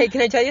 Hey,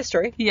 can I tell you a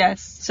story?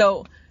 Yes.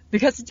 So,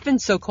 because it's been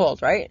so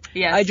cold, right?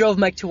 Yes. I drove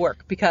Mike to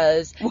work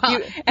because...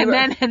 Well,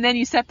 and then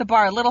you set the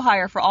bar a little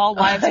higher for all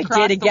wives I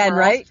across did the again, world.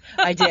 right?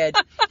 I did.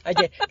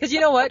 Because you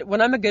know what?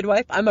 When I'm a good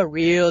wife, I'm a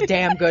real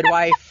damn good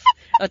wife.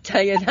 I'll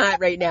tell you that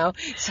right now.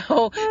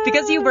 So,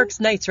 because he works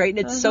nights, right? And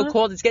it's so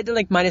cold, it's getting to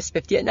like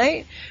 -50 at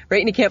night, right?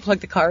 And he can't plug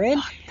the car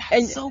in.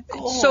 And so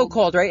cold. It's so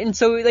cold, right? And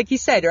so, like he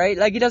said, right?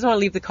 Like he doesn't want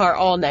to leave the car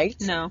all night.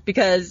 No.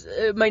 Because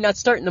it might not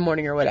start in the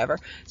morning or whatever.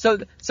 So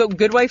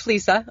good wife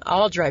Lisa,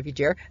 I'll drive you,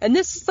 dear. And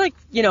this is like,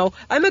 you know,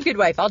 I'm a good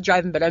wife. I'll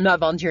drive him, but I'm not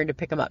volunteering to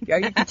pick him up.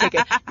 Right? You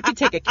can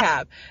take a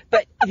cab.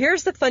 But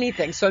here's the funny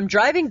thing. So I'm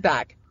driving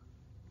back.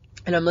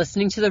 And I'm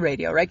listening to the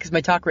radio, right? Because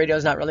my talk radio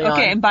is not really on.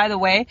 Okay, and by the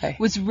way, Okay.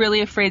 was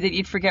really afraid that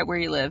you'd forget where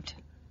you lived.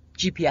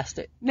 GPS'd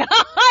it. No,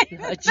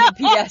 I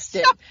GPS'd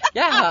it.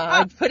 Yeah,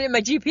 I put it in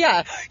my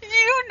GPS.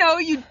 You know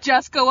you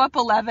just go up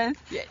 11th,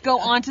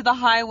 go onto the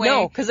highway.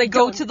 No, because I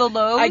go don't, to the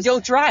Lowe's. I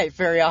don't drive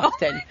very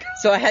often.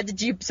 So I had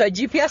to so I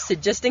GPS'd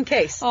it just in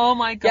case. Oh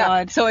my Yeah,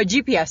 God. so I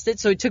GPS'd it.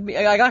 So it took me,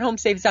 I got home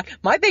safe and sound.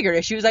 My bigger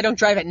issue is I don't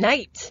drive at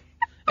night.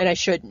 And I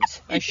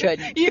shouldn't. I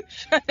shouldn't. You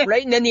should.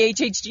 Right? And then the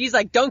HHG is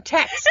like, don't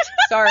text.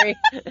 Sorry.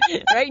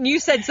 Right? And you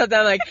said something,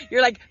 I'm like,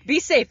 you're like, be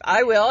safe.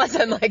 I will. As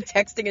I'm like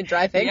texting and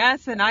driving.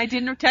 Yes, and I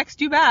didn't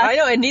text you back. I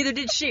know, and neither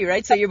did she,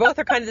 right? So you both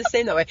are kind of the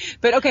same that way.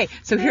 But okay,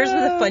 so here's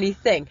the funny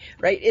thing,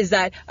 right? Is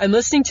that I'm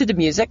listening to the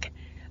music.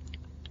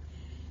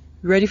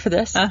 You ready for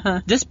this?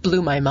 Uh-huh. This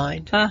blew my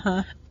mind.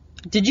 Uh-huh.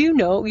 Did you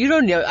know? You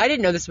don't know. I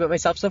didn't know this about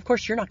myself, so of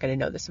course you're not going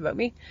to know this about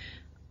me.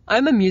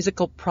 I'm a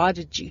musical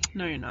prodigy.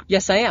 No, you're not.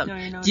 Yes, I am. No,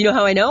 you're not. Do you know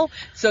how I know?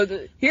 So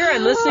here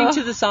I'm listening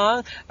to the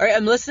song, or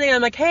I'm listening, and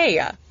I'm like,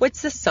 hey,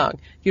 what's this song?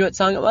 You know what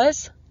song it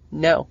was?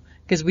 No,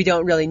 because we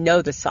don't really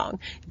know the song.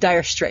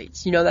 Dire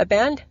Straits. You know that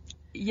band?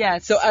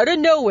 Yes. So out of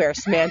nowhere,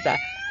 Samantha,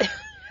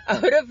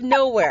 out of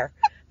nowhere,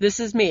 this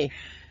is me.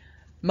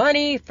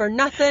 money for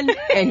nothing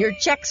and your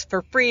checks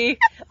for free,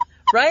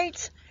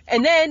 right?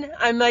 And then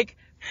I'm like,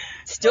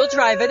 still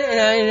driving,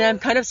 and I'm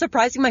kind of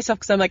surprising myself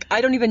because I'm like,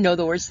 I don't even know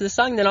the words to the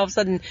song. And then all of a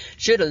sudden,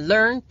 should have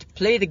learned to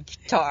play the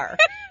guitar.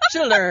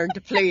 Should have learned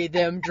to play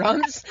them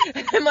drums.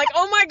 And I'm like,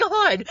 oh my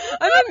God,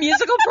 I'm a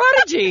musical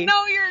prodigy.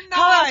 No, you're not.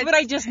 How else would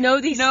I just know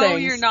these things? No,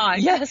 you're not.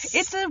 Yes.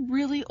 It's a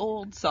really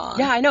old song.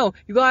 Yeah, I know.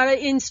 You got an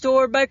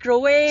in-store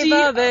microwave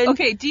oven.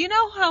 Okay, do you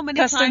know how many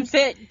Custom times...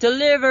 fit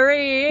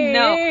delivery.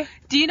 No.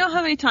 Do you know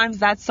how many times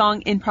that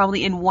song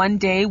probably in one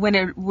day when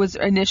it was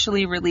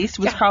initially released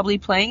was probably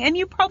playing? And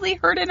you probably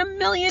heard it a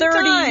million 30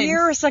 times.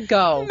 years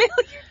ago. Million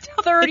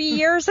times. 30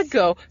 years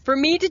ago. For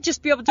me to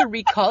just be able to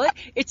recall it,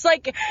 it's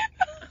like...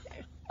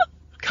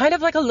 kind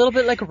of like a little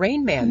bit like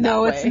Rain Man.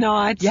 No, that it's way.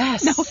 not.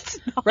 Yes. No, it's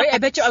not. Right? I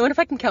bet you. I wonder if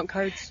I can count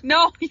cards.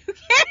 No, you can't.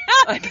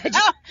 I bet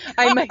you.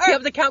 I might be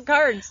able to count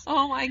cards.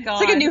 Oh my God.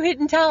 It's like a new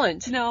hidden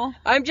talent. No.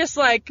 I'm just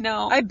like,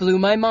 No. I blew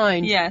my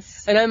mind.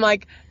 Yes. And I'm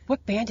like,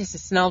 what band is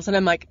this? And all of a sudden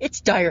I'm like,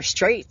 it's Dire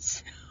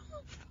Straits.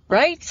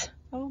 Right?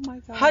 Oh my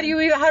God. How do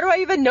I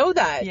even know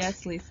that?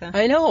 Yes, Lisa.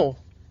 I know.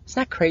 Isn't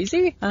that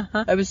crazy?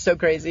 Uh-huh. I was so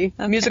crazy.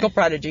 Okay. Musical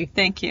prodigy.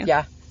 Thank you.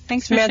 Yeah.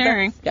 Thanks for Samantha?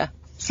 sharing. Yeah.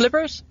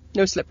 Slippers?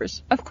 No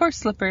slippers. Of course,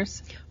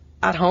 slippers.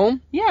 At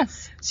home?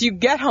 Yes. So you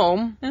get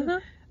home. Uh-huh.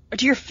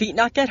 Do your feet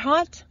not get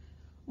hot?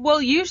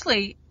 Well,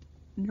 usually,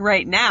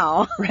 right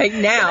now, Right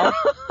now.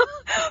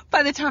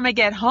 by the time I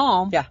get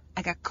home, Yeah.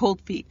 I got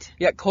cold feet.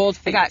 You got cold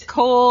feet. I got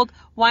cold.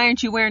 Why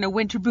aren't you wearing a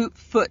winter boot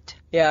foot?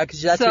 Yeah,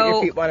 because that's what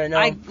your feet want to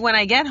know. When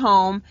I get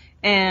home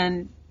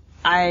and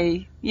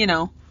I,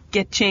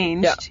 get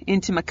changed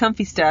into my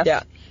comfy stuff,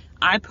 Yeah.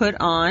 I put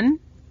on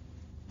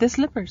the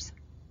slippers.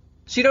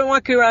 So you don't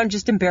walk around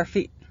just in bare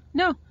feet.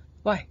 No.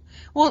 Why?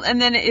 Well,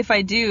 and then if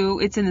I do,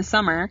 it's in the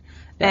summer.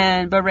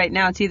 But right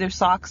now it's either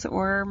socks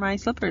or my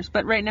slippers.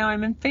 But right now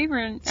I'm in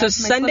favor. So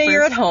Sunday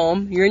you're at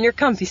home, you're in your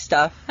comfy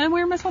stuff. I'm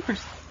wearing my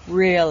slippers.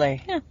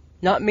 Really? Yeah.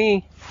 Not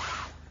me.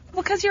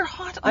 Well, because you're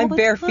hot all I'm the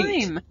bare time.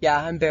 feet. Yeah,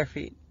 I'm bare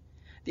feet.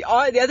 The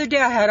other day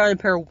I had on a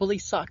pair of woolly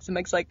socks. And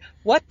Mike's like,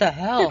 what the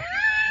hell?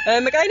 And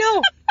I'm like, I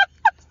know.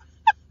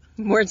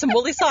 I'm wearing some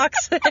woolly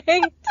socks.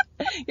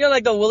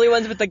 Like the woolly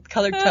ones with the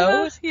colored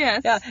toes.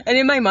 Yes. Yeah. And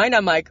in my mind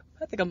I'm like,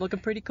 I think I'm looking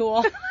pretty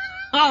cool.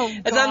 Oh,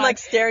 As I'm like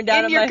staring down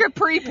in at your my...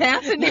 capri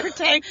pants and your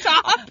tank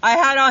top. I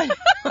had on...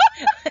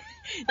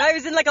 I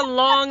was in like a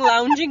long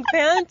lounging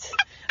pant.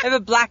 I have a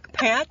black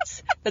pant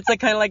that's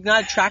like kind of like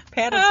not a track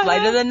pant. It's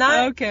lighter than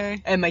that.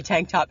 Okay. And my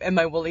tank top and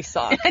my woolly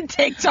socks. And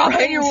tank top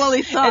Right? and your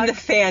woolly socks. And the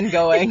fan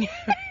going.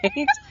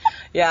 Right?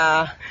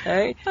 Yeah.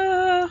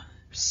 Right?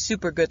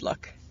 Super good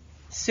look.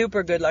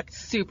 Super good look.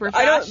 Super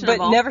I don't, fashionable.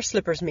 but never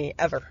slippers me,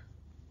 ever.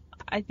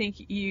 I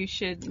think you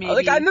should maybe...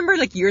 Like I remember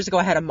like years ago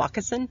I had a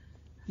moccasin.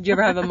 Did you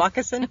ever have a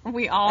moccasin?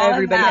 We all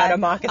Everybody had a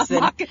moccasin.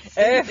 moccasin,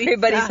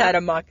 Everybody's Lisa. had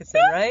a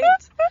moccasin, right?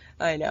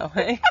 I know.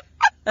 Hey?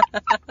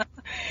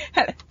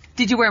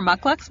 Did you wear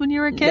mucklucks when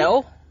you were a kid?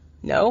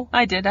 No.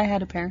 I did. I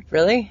had a pair.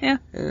 Really? Yeah.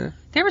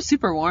 They were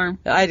super warm.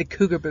 I had a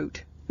cougar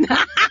boot.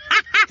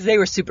 Because they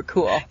were super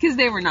cool. Because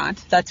they were not.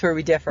 That's where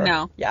we differ.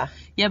 No. Yeah.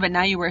 Yeah, but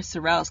now you wear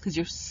Sorels because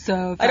you're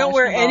so I don't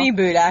wear fashionable. any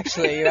boot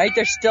actually, right?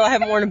 I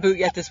haven't worn a boot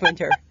yet this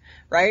winter,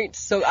 right?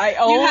 So I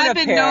own You have a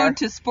been pair known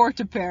to sport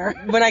a pair.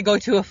 when I go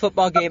to a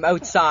football game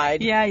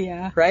outside.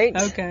 Yeah. Right?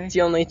 Okay. It's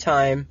the only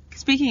time.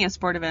 Speaking of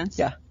sport events.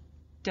 Yeah.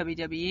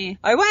 WWE.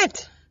 I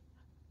went.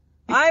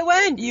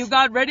 You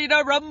got ready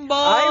to rumble.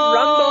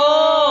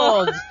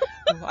 I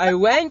rumbled. I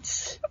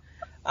went.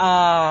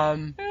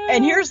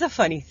 And here's the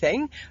funny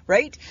thing,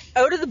 right?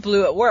 Out of the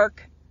blue at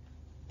work,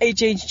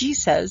 HHG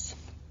says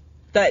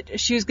that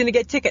she was going to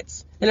get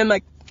tickets. And I'm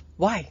like,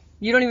 why?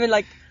 You don't even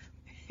like...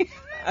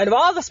 Out of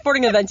all the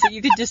sporting events that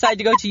you could decide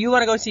to go to, you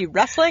want to go see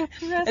wrestling?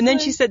 And then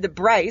she said that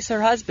Bryce,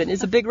 her husband,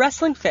 is a big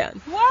wrestling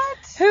fan. What?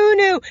 Who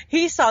knew?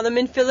 He saw them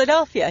in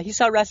Philadelphia. He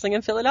saw wrestling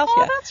in Philadelphia.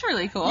 Oh, that's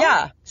really cool.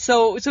 Yeah.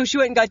 So she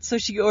went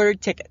and she ordered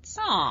tickets.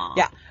 Aw.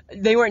 Yeah.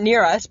 They weren't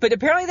near us, but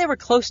apparently they were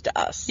close to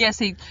us. Yeah,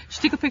 see,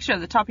 she took a picture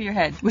of the top of your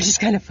head. Which is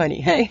kind of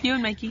funny, hey? You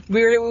and Mikey.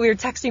 We were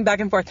texting back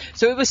and forth.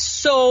 So it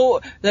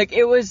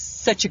was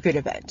such a good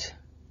event.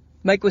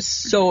 Mike was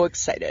so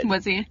excited.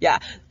 Was he? Yeah.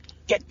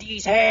 Get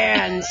these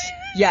hands.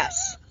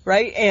 Yes.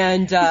 Right?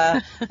 And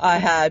I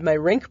had my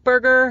Rink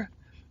burger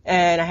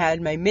and I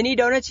had my mini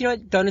donuts. You know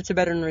what? Donuts are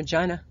better than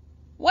Regina.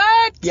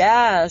 What?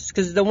 Yes.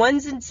 Because the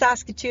ones in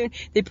Saskatoon,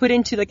 they put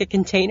into like a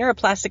container, a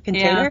plastic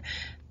container. Yeah.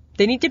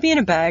 They need to be in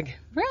a bag.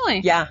 Really?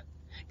 Yeah.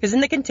 Because in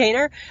the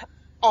container,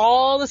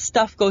 all the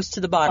stuff goes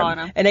to the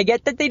bottom. And I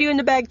get that they do in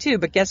the bag too,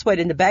 but guess what?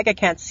 In the bag, I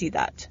can't see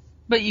that.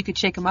 But you could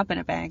shake them up in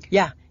a bag.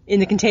 Yeah. in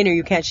the container,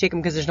 you can't shake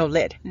them because there's no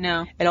lid.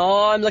 No. And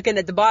I'm looking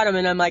at the bottom,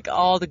 and I'm like,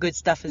 all the good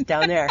stuff is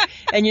down there.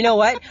 And you know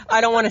what?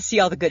 I don't want to see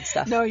all the good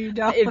stuff. No, you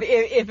don't.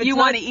 If it's you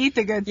want to eat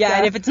the good stuff. Yeah,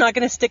 and if it's not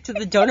going to stick to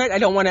the donut, I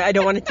don't want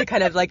it to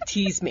kind of like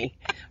tease me,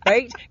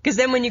 right? Because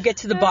then when you get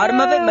to the bottom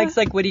of it, Mike's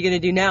like, what are you going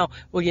to do now?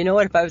 Well, you know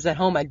what? If I was at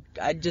home,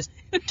 I'd just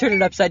turn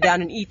it upside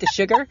down and eat the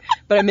sugar.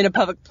 But I'm in a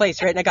public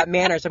place, right? And I got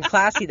manners. I'm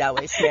classy that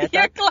way, Samantha.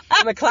 You're classy.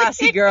 I'm a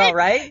classy girl,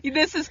 right?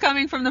 This is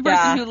coming from the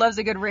person who loves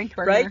a good rink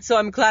burger. Right? So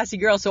I'm a classy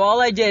girl. So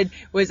all I did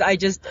was I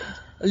just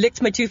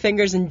licked my 2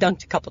 fingers and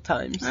dunked a couple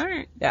times. All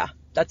right. Yeah,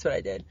 that's what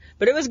I did.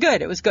 But it was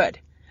good. It was good.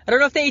 I don't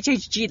know if the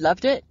HHG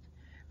loved it,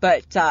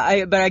 but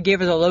I gave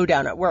her the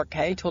lowdown at work.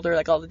 Hey, told her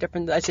like all the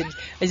different. I said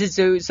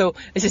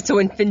so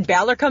when Finn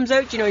Balor comes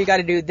out, you got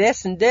to do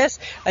this and this.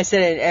 I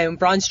said and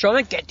Braun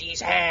Strowman, get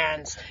these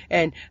hands.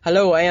 And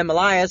hello, I am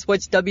Elias.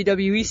 What's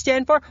WWE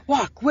stand for?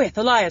 Walk with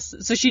Elias.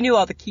 So she knew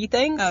all the key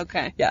things.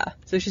 Okay. Yeah.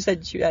 So she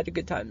said she had a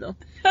good time though.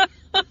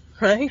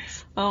 Right?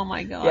 Oh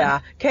my god. Yeah.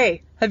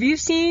 Okay. Have you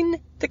seen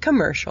the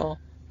commercial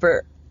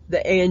for the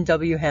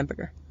A&W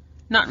hamburger?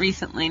 Not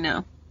recently,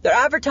 no. They're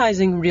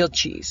advertising real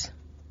cheese.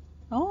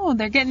 Oh,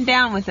 they're getting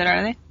down with it,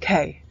 are they?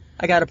 Okay.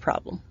 I got a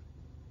problem.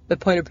 The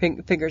pointer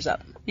fingers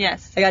up.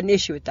 Yes. I got an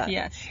issue with that.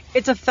 Yes.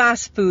 It's a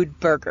fast food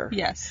burger.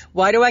 Yes.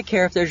 Why do I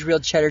care if there's real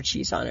cheddar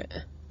cheese on it?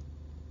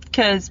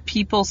 Because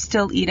people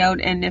still eat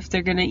out, and if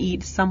they're going to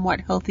eat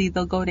somewhat healthy,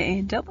 they'll go to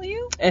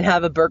A&W. And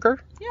have a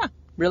burger? Yeah.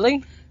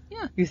 Really?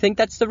 Yeah. You think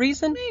that's the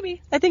reason?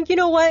 Maybe. I think, you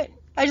know what?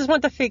 I just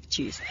want the fake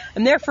cheese.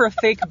 I'm there for a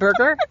fake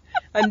burger.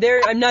 I'm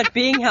not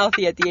being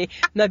healthy at the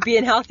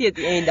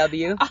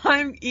A&W.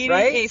 I'm eating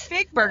Right? a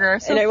fake burger,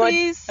 so And I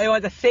please,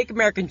 want the fake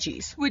American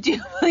cheese. would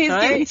you please give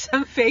me Right?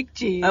 some fake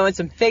cheese? I want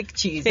some fake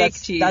cheese. Fake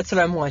cheese. That's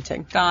what I'm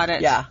wanting. Got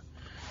it. Yeah.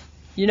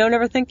 You don't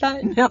ever think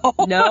that? No.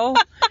 No?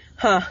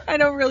 Huh. I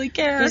don't really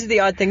care. These are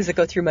the odd things that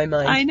go through my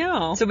mind. I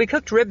know. So we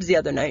cooked ribs the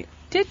other night.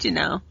 Did you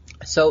know?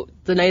 So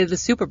the night of the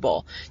Super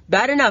Bowl.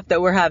 Bad enough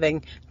that we're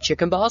having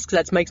chicken balls, because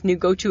that's Mike's new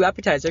go-to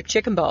appetizer,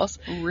 chicken balls.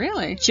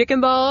 Really?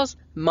 Chicken balls,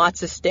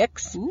 matzo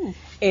sticks, Ooh.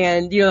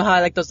 and you know how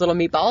I like those little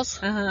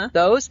meatballs? Uh-huh.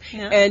 Those,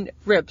 Yeah. and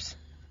ribs.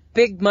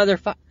 Big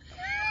motherfucking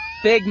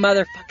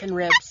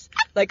ribs.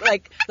 Like,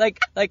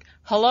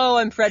 hello,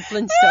 I'm Fred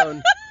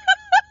Flintstone.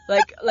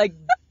 like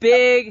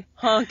big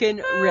honking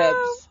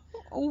ribs.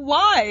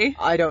 Why?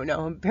 I don't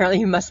know. Apparently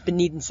he must have been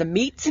needing some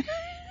meat.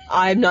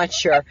 I'm not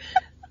sure.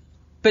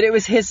 But it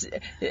was his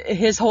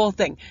whole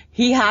thing.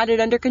 He had it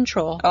under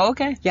control. Oh,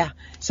 okay. Yeah.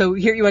 So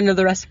here, you want to know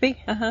the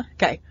recipe? Uh-huh.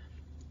 Okay.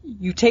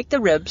 You take the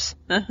ribs,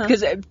 Uh-huh.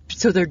 because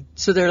so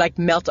they're like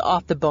melt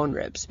off the bone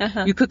ribs.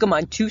 Uh-huh. You cook them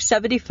on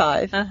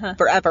 275 Uh-huh.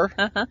 forever,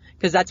 Uh-huh.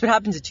 because that's what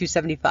happens at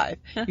 275.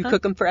 You Uh-huh.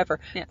 cook them forever.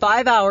 Yeah.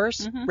 5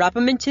 hours, wrap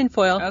them in tin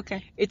foil.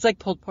 Okay. It's like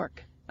pulled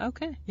pork.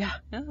 Okay. Yeah.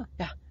 Oh.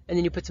 Yeah. And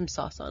then you put some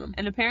sauce on them.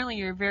 And apparently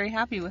you're very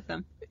happy with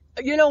them.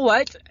 You know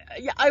what?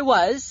 Yeah, I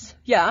was.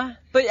 Yeah.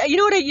 But you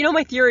know what? You know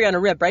my theory on a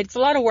rib, right? It's a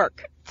lot of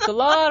work. It's a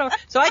lot of.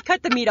 So I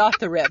cut the meat off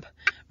the rib,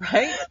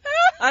 right?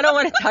 I don't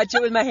want to touch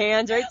it with my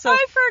hands, right? So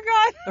I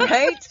forgot.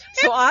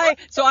 right?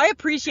 So I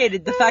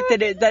appreciated the fact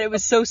that it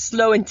was so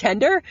slow and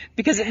tender,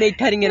 because it made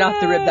cutting it off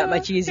the rib that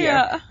much easier,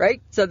 Yeah.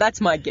 right? So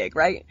that's my gig,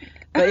 right?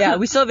 But yeah,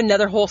 we still have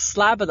another whole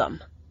slab of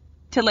them.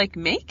 To like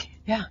make?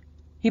 Yeah.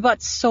 He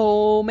bought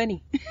so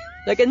many.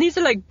 And these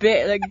are like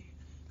big, like.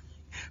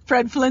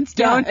 Fred Yeah,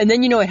 Flintstone. and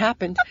then you know what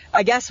happened?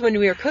 I guess when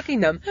we were cooking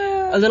them,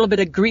 a little bit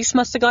of grease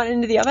must have gotten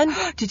into the oven.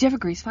 Did you have a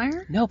grease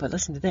fire? No, but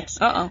listen to this.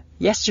 Uh-oh.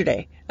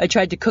 Yesterday, I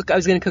tried to cook. I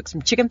was going to cook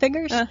some chicken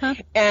fingers, Uh-huh.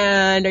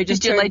 and I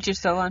just Did you turned- light your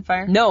stove on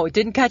fire? No, it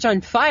didn't catch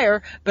on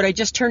fire, but I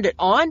just turned it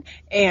on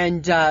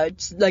and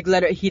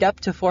let it heat up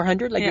to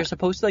 400, like Yeah. you're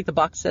supposed to, like the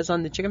box says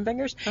on the chicken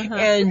fingers. Uh-huh.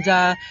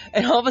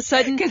 And all of a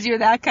sudden, Because you're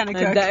that kind of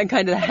cook.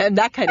 I'm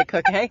that kind of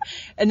cook, hey.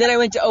 And then I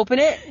went to open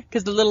it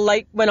because the little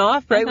light went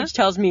off, right, Uh-huh. which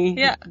tells me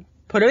Yeah.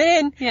 put it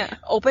in. Yeah.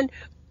 Open.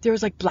 There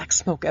was like black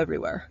smoke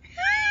everywhere.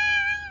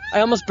 I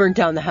almost burnt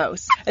down the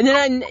house. And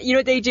then you know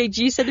what the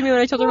AJG said to me when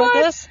I told her about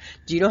What? this?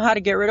 Do you know how to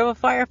get rid of a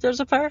fire if there's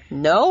a fire?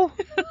 No.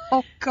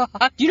 Oh, God.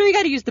 Do you know you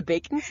got to use the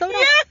baking soda?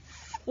 Yes!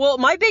 Well,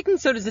 my baking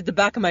soda's at the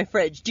back of my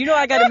fridge. Do you know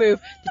I got to move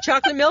the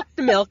chocolate milk,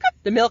 the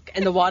milk,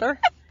 and the water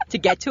to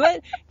get to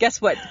it? Guess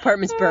what? The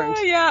apartment's burned.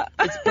 Oh, yeah.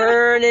 It's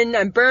burning.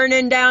 I'm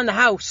burning down the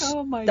house.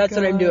 Oh, my That's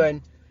what I'm God.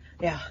 doing.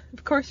 Yeah.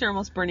 Of course you're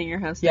almost burning your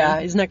house Yeah,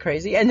 down. isn't that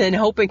crazy? And then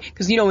hoping,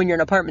 because you know when you're in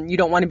an apartment, you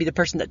don't want to be the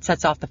person that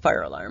sets off the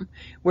fire alarm,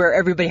 where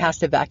everybody has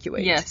to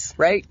evacuate. Yes.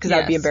 Right? Because that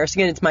would be Yes.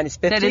 embarrassing, and it's minus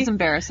 50. That is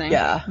embarrassing.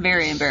 Yeah.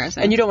 Very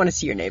embarrassing. And you don't want to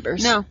see your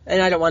neighbors. No.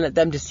 And I don't want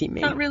them to see me.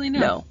 Not really, no.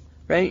 No.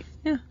 Right?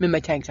 Yeah. I'm in my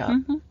tank top.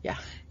 Mhm. Yeah.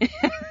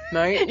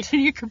 Right?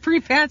 your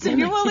capri pants and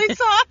your woolly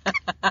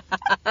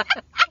socks.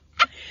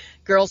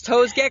 Girls'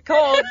 toes get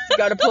cold. You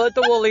got to pull out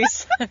the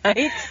woolies.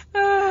 Right?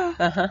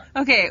 Uh-huh.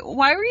 Okay,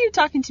 why were you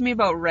talking to me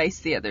about rice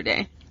the other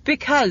day?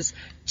 Because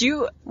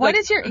you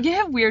You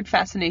have weird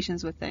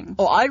fascinations with things.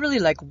 Oh, I really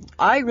like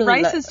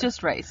Rice is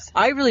just rice.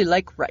 I really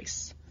like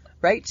rice.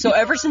 Right? So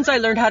ever since I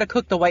learned how to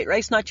cook the white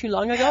rice not too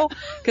long ago,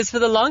 because for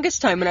the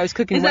longest time when I was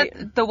cooking Is white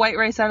that the white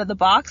rice out of the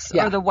box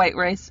Yeah. or the white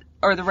rice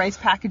or the rice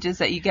packages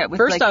that you get with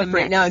First like off, the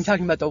right mix? now I'm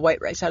talking about the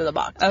white rice out of the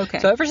box. Okay.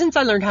 So ever since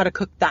I learned how to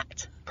cook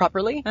that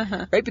properly,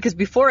 right? Because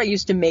before I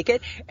used to make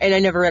it and I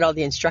never read all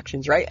the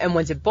instructions, right? And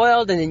once it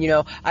boiled, and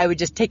then, I would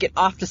just take it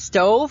off the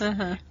stove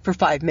for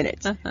 5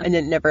 minutes, and then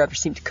it never ever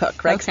seemed to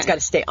cook, right? 'Cause it's got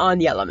to stay on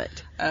the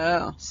element.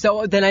 Oh.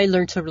 So then I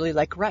learned to really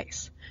like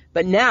rice.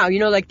 But now,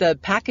 like the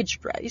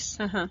packaged rice,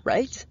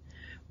 right?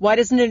 Why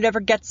doesn't it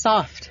ever get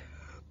soft?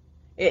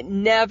 It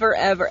never,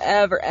 ever,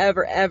 ever,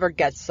 ever, ever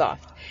gets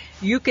soft.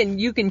 You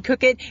can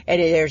cook it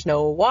and there's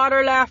no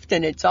water left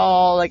and it's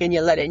all like, and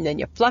you let it and then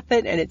you fluff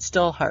it and it's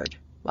still hard.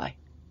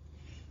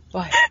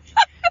 Why?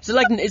 Is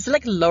it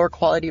like lower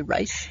quality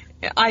rice?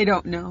 I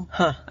don't know.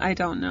 Huh. I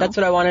don't know. That's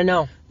what I want to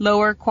know.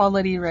 Lower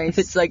quality rice.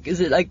 Is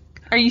it like,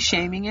 Are you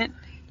shaming it?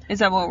 Is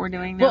that what we're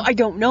doing now? well, I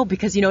don't know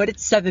because you know what?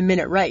 It's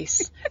 7-minute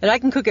rice and I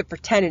can cook it for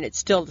 10 and it's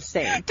still the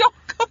same. Don't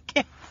cook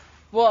it.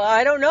 Well,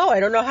 I don't know. I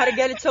don't know how to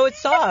get it so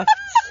it's soft.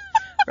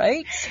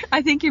 Right?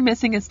 I think you're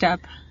missing a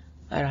step.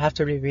 I don't have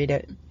to reread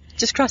it.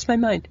 Just crossed my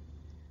mind.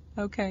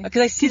 Okay.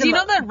 Because I see Because you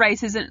know that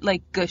rice isn't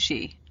like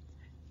gushy.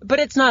 But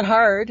it's not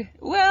hard.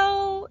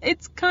 Well,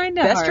 it's kind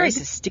of Best hard. rice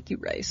is sticky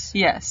rice.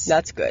 Yes.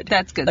 That's good.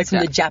 That's good Like from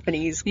stuff. the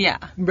Japanese Yeah.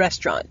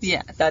 restaurants.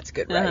 Yes. That's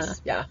good rice. Uh-huh.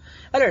 Yeah.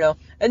 I don't know.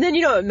 And then,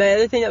 my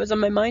other thing that was on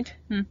my mind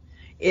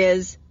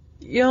is,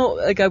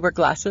 like I wear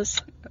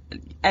glasses.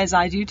 As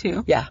I do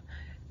too. Yeah.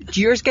 Do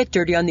yours get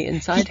dirty on the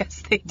inside?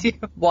 Yes, they do.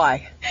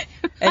 Why?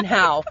 And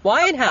how?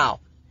 Why and how?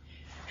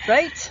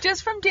 Right?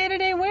 Just from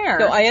day-to-day wear.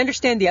 No, I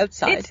understand the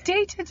outside. It's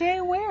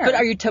day-to-day wear.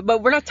 But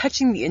but we're not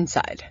touching the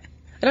inside.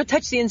 I don't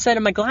touch the inside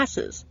of my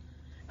glasses.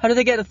 How do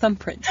they get a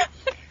thumbprint?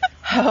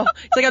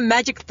 It's like a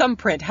magic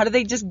thumbprint. How do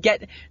they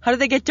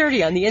get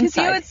dirty on the Because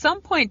inside? you at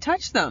some point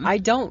touch them. I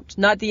don't.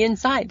 Not the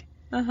inside.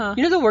 Uh-huh.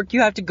 You know the work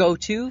you have to go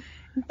to?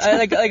 Look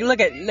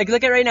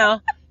at right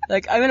now.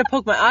 Like, I'm going to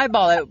poke my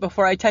eyeball out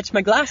before I touch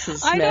my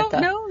glasses, I Samantha.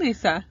 don't know,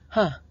 Lisa.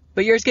 Huh.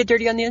 But yours get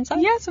dirty on the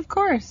inside? Yes, of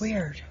course.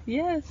 Weird.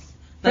 Yes.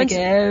 Friends- Like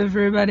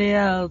everybody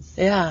else.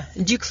 Yeah.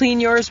 Do you clean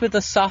yours with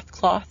a soft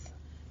cloth?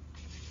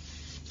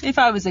 If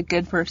I was a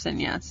good person,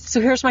 yes. So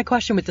here's my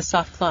question with the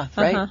soft cloth,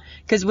 right? Uh-huh.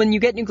 Because when you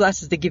get new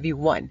glasses, they give you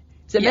one.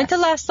 Is it meant to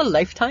Yes. last a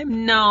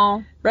lifetime?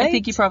 No. Right? I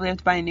think you probably have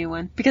to buy a new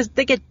one. Because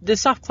the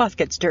soft cloth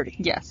gets dirty.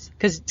 Yes.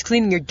 Because it's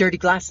cleaning your dirty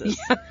glasses.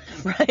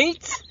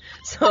 Right?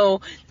 So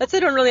that's I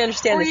don't really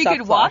understand Or the you soft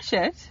could cloth. wash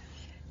it.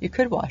 You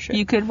could wash it.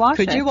 You could wash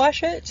it. Could you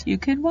wash it? You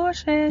could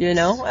wash it.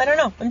 I don't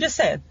know. I'm just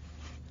saying.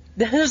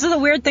 Those are the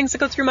weird things that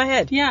go through my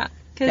head. Yeah.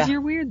 Because Yeah.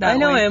 you're weird that I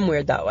know way. I am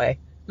weird that way.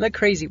 I'm like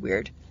crazy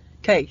weird.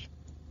 Okay.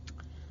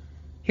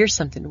 Here's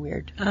something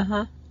weird.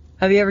 Uh-huh.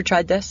 Have you ever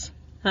tried this?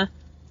 Huh?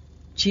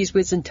 Cheese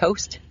whiz and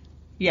toast?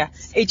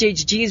 Yes.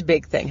 HHG's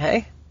big thing,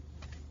 hey?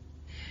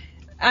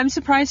 I'm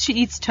surprised she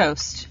eats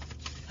toast.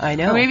 I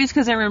know. Or maybe it's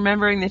because I'm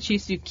remembering that she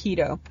used to do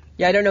keto.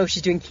 Yeah, I don't know if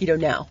she's doing keto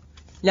now.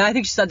 No, I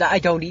think she said that I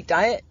don't eat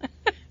diet.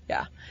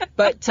 Yeah.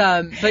 But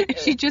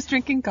Is she just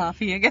drinking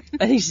coffee again?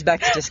 I think she's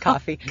back to just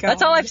coffee. Oh,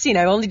 That's all God. I've seen.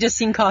 I've only just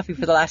seen coffee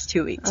for the last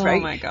 2 weeks, Oh,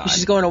 right? my God.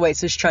 She's going away,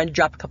 so she's trying to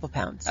drop a couple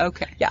pounds.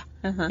 Okay. Yeah.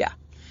 Uh-huh. Yeah.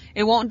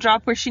 It won't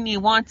drop where she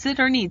wants it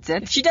or needs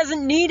it. She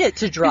doesn't need it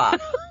to drop,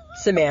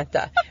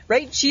 Samantha.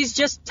 Right? She's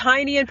just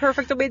tiny and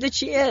perfect the way that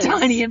she is.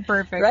 Tiny and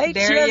perfect. Right?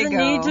 There She you doesn't go.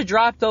 need to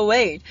drop the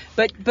weight.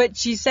 But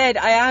she said,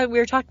 we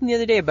were talking the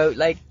other day about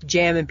like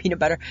jam and peanut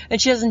butter,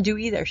 and she doesn't do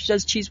either. She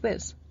does cheese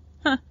whiz.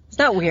 Huh. It's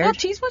not weird. Well,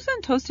 cheese whiz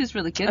on toast is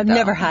really good, I've though.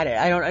 never had it.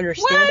 I don't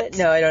understand What? it.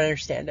 No, I don't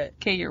understand it.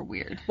 Okay, you're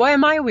weird. Why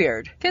am I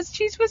weird? Because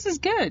cheese whiz is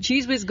good.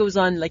 Cheese whiz goes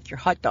on like your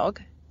hot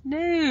dog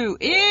No.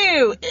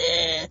 Ew.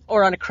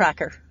 or on a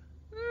cracker.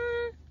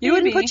 You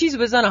wouldn't put cheese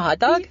whiz on a hot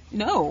dog?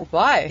 No.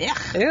 Why?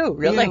 Ugh. Ew,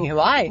 really? Ew.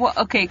 Why? Well,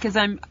 okay, because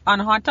I'm on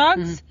hot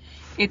dogs,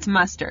 it's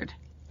mustard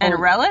and Oh, a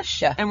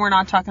relish, yeah. and we're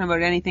not talking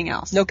about anything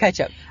else. No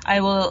ketchup. I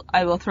will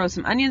throw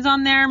some onions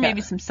on there, maybe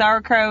Yeah. some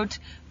sauerkraut,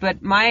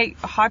 but my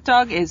hot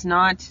dog is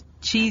not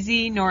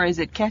cheesy, nor is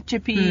it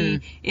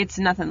ketchupy. It's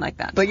nothing like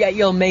that. But yet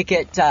you'll make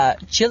it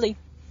chili.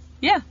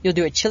 yeah. You'll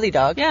do a chili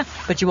dog. Yeah.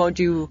 But you won't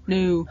do...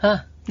 No. Huh.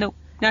 Nope.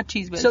 Not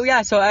cheese whiz. So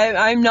yeah, so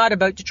I'm not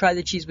about to try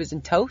the cheese whiz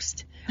and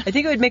toast. I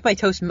think it would make my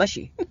toast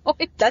mushy. No,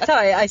 it That's how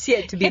I see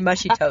it to be It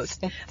mushy toast.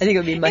 doesn't. I think it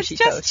would be mushy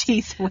it's just toast.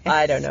 cheese whiz.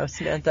 I don't know,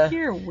 Samantha.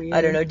 You're weird.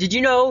 I don't know. Did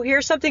you know,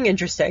 here's something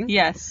interesting.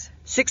 Yes.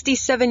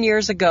 67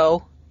 years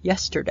ago,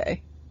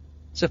 yesterday,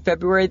 so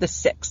February the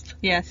 6th,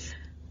 Yes.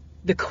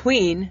 the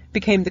Queen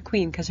became the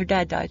Queen because her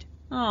dad died.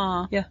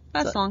 Aw. Yeah.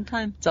 That's a long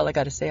time. That's all I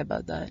got to say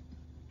about that.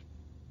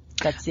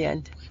 That's the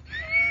end.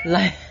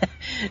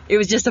 It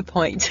was just a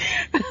point.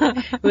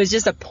 It was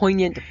just a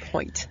poignant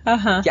point.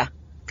 Uh-huh. Yeah.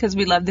 Because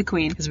we love the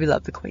queen. Because we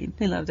love the Queen.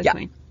 We love the Yeah.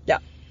 queen. Yeah.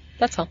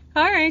 That's all.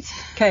 All right.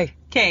 Okay.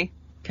 Okay.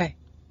 Okay.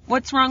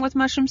 What's wrong with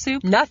mushroom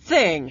soup?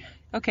 Nothing.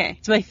 Okay.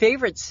 It's my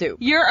favorite soup.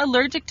 You're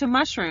allergic to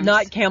mushrooms.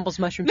 Not Campbell's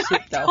mushroom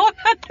soup, though.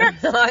 I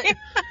don't understand.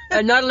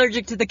 I'm not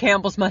allergic to the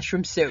Campbell's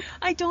mushroom soup.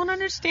 I don't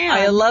understand.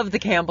 I love the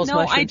Campbell's No,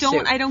 mushroom I don't.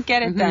 soup. I don't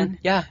get it then.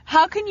 Yeah.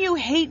 How can you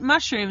hate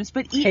mushrooms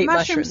but eat Hate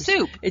mushroom mushrooms.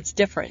 soup? It's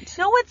different.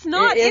 No, it's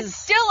not. It It's is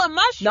still a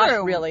mushroom.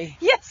 Not really.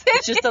 Yes,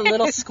 It's just a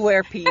little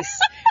square piece.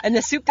 And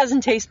the soup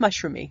doesn't taste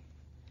mushroomy.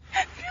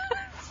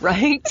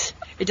 right?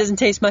 It doesn't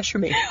taste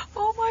mushroomy.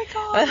 Oh my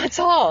God. That's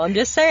all. I'm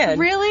just saying.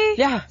 Really?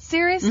 Yeah.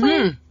 Seriously?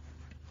 Mhm.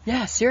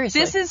 Yeah,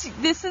 seriously.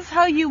 This is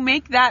how you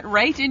make that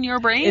right in your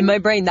brain? In my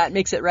brain, that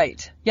makes it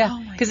right. Yeah, Oh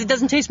my because it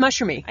doesn't taste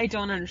mushroomy. I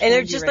don't understand. And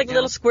they're you just right like now.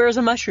 little squares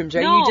of mushrooms,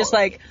 right? No. You just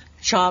like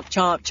chomp,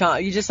 chomp,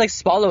 chomp. You just like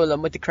swallow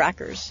them with the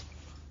crackers.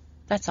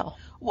 That's all.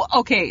 Well,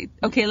 okay,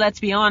 let's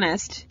be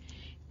honest.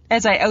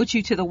 As I out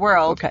you to the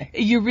world, Okay.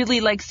 you really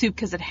like soup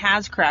because it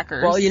has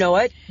crackers. Well, you know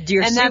what?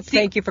 Dear And soup, that's the-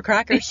 thank you for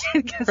crackers.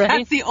 Because Right?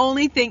 that's the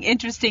only thing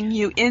interesting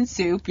you in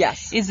soup.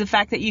 Yes. Is the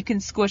fact that you can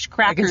squish I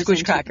crackers. can squish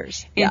into,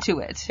 crackers. Yeah. into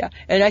it. Yeah.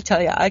 And I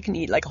tell you, I can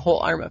eat like a whole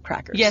arm of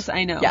crackers. Yes,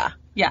 I know. Yeah.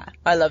 Yeah.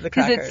 I love the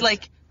Because crackers. it's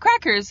like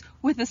crackers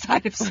with a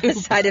side of a soup.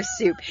 side of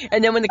soup.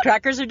 And then when the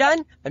crackers are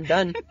done, I'm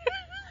done.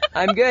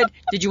 I'm good.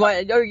 Did you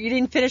want, or you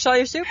didn't finish all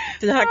your soup?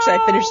 Actually,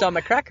 I finished all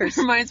my crackers.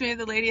 Reminds me of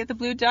the lady at the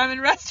Blue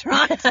Diamond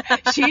restaurant.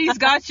 She's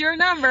got your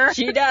number.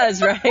 She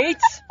does, right?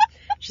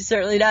 She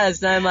certainly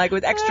does. And I'm like,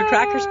 with extra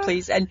crackers,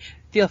 please. And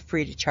feel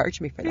free to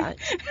charge me for that.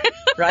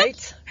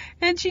 Right?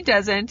 And she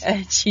doesn't.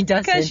 And she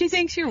doesn't. Because she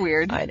thinks you're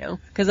weird. I know.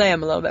 Because I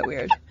am a little bit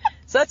weird.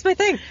 So that's my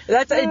thing.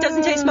 It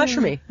doesn't taste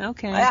mushroomy.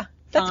 Okay. Yeah.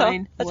 That's Fine.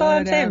 all. That's all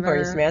I'm saying for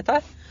you, Whatever.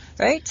 Samantha.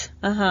 Right?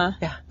 Uh-huh.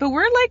 Yeah. But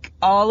we're like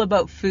all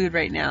about food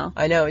right now.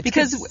 I know. It's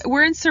Because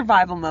we're in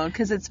survival mode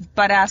because it's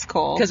butt-ass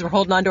cold. we're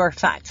holding on to our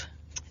fat.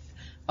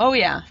 Oh,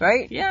 yeah.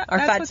 Right? Yeah, Our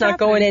that's fat's what's not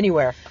going happening.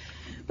 anywhere.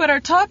 But our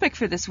topic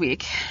for this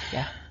week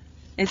Yeah.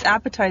 is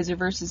appetizer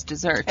versus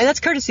dessert. And that's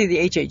courtesy of the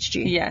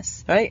HHG.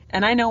 Yes. Right?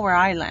 And I know where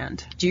I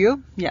land. Do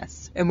you?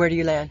 Yes. And where do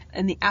you land?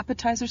 In the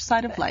appetizer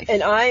side of life.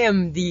 And I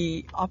am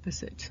the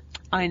opposite.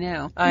 I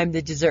know. I'm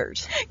the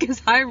dessert.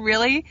 Because I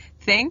really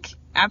think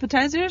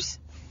appetizers,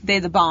 they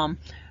the bomb.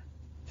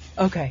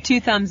 Okay. 2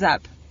 thumbs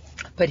up.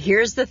 But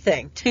here's the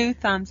thing. 2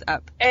 thumbs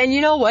up. And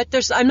you know what?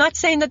 I'm not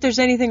saying that there's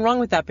anything wrong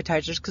with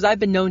appetizers because I've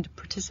been known to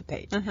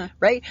participate, Uh-huh.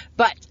 right?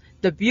 But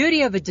the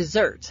beauty of a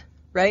dessert,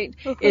 right,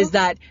 is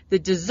that the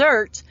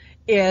dessert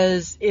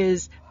is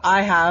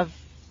I have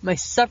my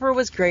supper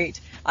was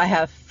great. I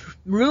have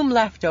room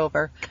left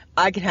over.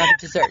 I can have a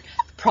dessert.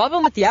 The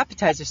problem with the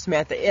appetizer,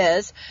 Samantha,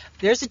 is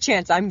there's a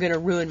chance I'm going to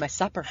ruin my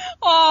supper,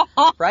 Oh.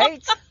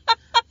 right?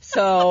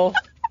 So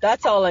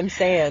that's all I'm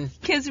saying.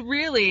 Because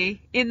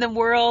really, in the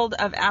world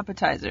of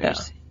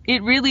appetizers,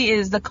 it really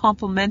is the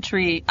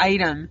complementary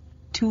item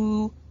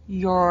to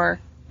your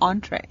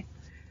entree.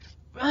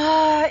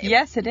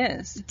 Yes, it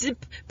is.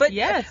 But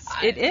Yes,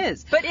 it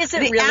is. But is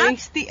it the really?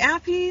 the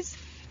appies,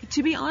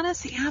 to be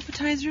honest, the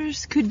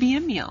appetizers could be a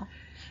meal.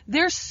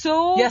 They're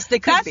so... Yes, they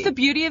could That's be. the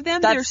beauty of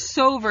them. That's- They're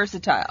so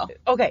versatile.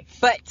 Okay,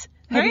 but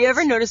have you Right?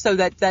 ever noticed though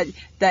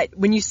that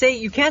when you say,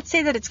 you can't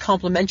say that it's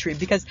complimentary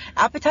because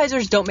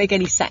appetizers don't make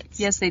any sense.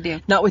 Yes, they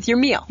do. Not with your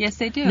meal. Yes,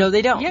 they do. No,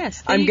 they don't.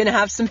 Yes. I'm going to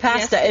have some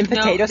pasta Yes. and No,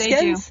 potato they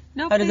skins. do.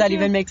 No, How does they that do.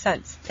 even make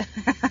sense?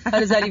 How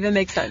does that even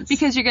make sense?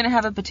 Because you're going to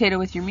have a potato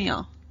with your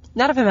meal.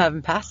 Not if I'm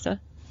having pasta.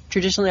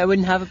 Traditionally, I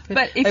wouldn't have a.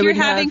 But if I you're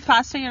wouldn't having have-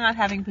 pasta, you're not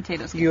having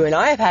potato skins. you and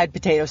I have had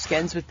potato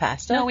skins with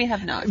pasta. No, we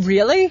have not.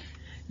 Really?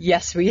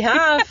 Yes, we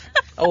have.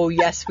 Oh,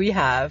 yes, we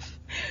have.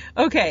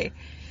 Okay.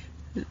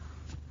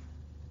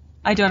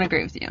 I don't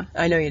agree with you.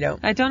 I know you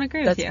don't. I don't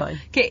agree That's with you. fine.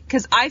 Okay,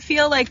 because I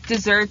feel like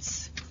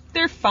desserts,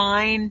 they're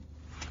fine,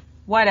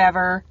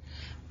 whatever.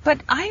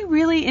 But I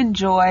really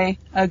enjoy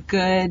a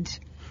good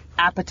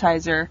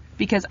appetizer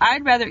because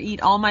I'd rather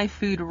eat all my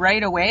food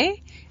right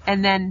away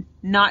and then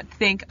not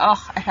think,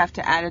 oh, I have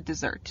to add a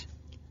dessert.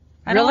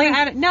 I don't Really? want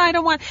to add it. No, I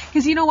don't want,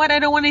 because you know what? I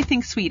don't want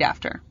anything sweet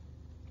after.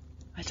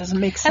 That doesn't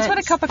make sense. That's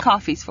what a cup of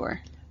coffee's for.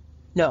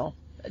 No,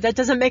 that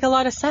doesn't make a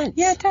lot of sense.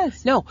 Yeah, it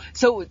does. No.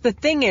 So the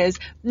thing is,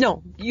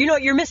 no, you know,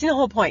 you're missing the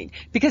whole point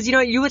because you know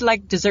you would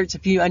like desserts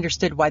if you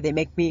understood why they're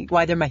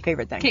my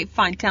favorite thing. Okay,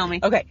 fine, tell me.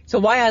 Okay. So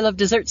why I love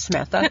desserts,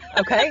 Samantha?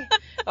 Okay.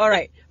 All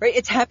right. Right.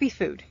 It's happy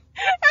food.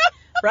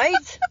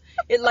 Right.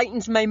 It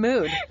lightens my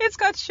mood. It's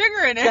got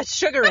sugar in It it. got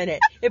sugar in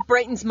it. It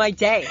brightens my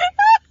day.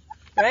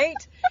 Right.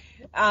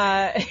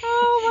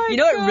 Oh my you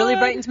know what really God.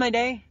 brightens my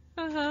day?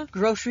 Uh-huh.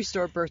 Grocery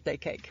store birthday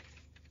cake.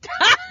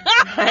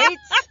 Right.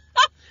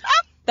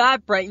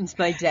 That brightens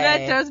my day.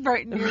 That does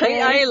brighten your Right?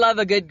 day. I love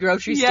a good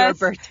grocery store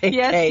birthday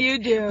yes, cake. you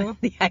do.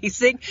 The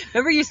icing.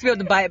 Remember you used to be able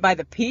to buy it by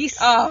the piece?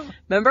 Oh,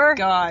 Remember?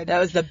 God. That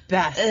was the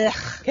best.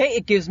 Ugh. Okay,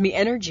 it gives me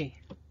energy.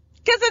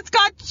 Because it's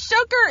got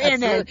sugar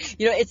in Absolutely. it.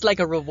 You know, it's like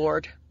a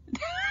reward.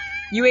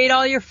 You ate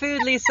all your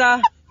food,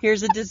 Lisa.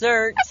 Here's a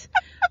dessert.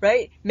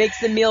 Right?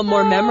 Makes the meal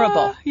more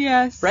memorable.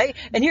 Yes. Right?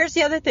 And here's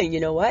the other thing. You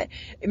know what?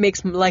 It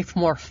makes life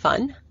more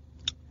fun.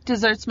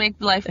 Desserts make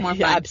life more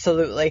Yeah, fun.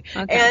 absolutely.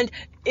 Okay. And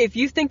if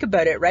you think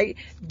about it, right,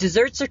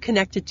 desserts are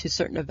connected to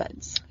certain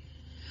events.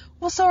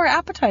 Well, so are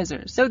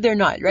appetizers. So they're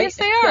not, right? Yes,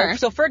 they are.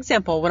 So for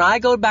example, when I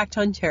go back to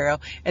Ontario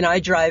and I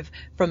drive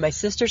from my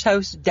sister's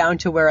house down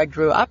to where I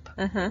grew up,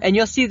 Uh-huh. and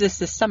you'll see this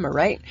summer,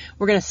 right?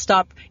 We're going to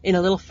stop in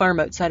a little farm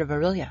outside of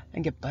Aurelia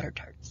and get butter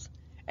tarts.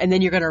 And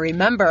then you're going to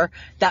remember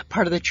that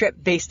part of the trip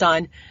based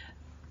on,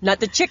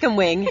 not the chicken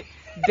wing,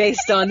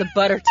 based on the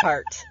butter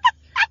tart,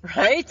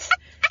 right?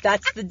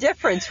 That's the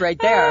difference right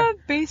there.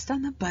 Based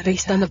on the butter.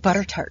 Based on the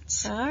butter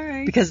tarts. All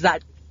right. Because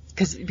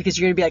because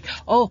you're going to be like,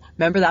 oh,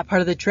 remember that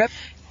part of the trip?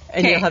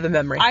 And Okay, you'll have a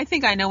memory. I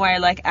think I know why I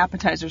like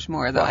appetizers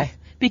more, though. Why?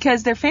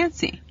 Because they're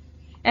fancy.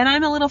 And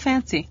I'm a little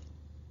fancy.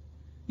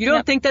 You don't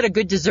Yep. think that a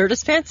good dessert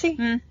is fancy?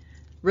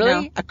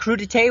 Really? No. A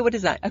crudité? What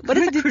is that? What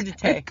is a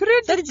crudité?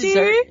 crudité. Is that a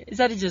dessert? Is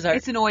that a dessert?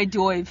 It's an hors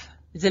d'oeuvre.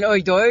 It's an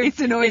hors d'oeuvre? It's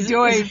an hors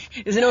d'oeuvre.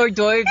 Is an hors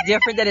d'oeuvre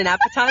different than an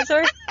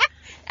appetizer?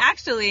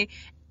 Actually,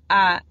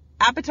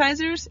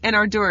 appetizers and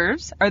hors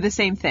d'oeuvres are the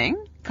same thing,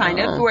 kind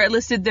of. Oh. Where it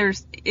listed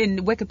there's in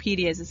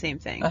Wikipedia is the same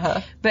thing.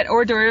 Uh-huh. But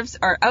hors d'oeuvres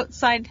are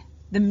outside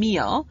the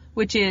meal,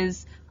 which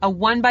is a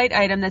one-bite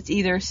item that's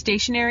either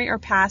stationary or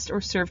passed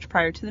or served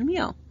prior to the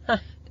meal. Huh.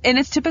 And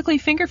it's typically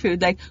finger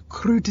food like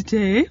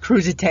crudité,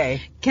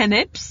 Crudité.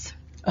 canapes,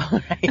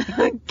 All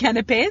right.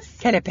 canapes,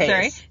 Canapes.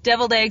 sorry,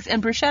 deviled eggs,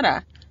 and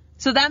bruschetta.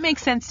 So that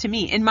makes sense to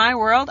me. In my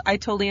world, I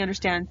totally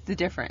understand the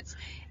difference.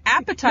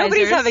 Appetizers.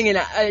 Nobody's having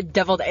a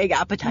deviled egg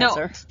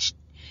appetizer.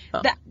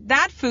 No.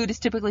 That food is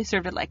typically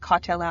served at like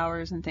cocktail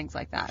hours and things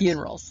like that.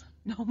 Funerals.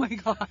 Oh my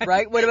god.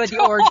 Right? What about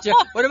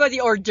the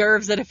hors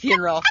d'oeuvres at a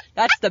funeral?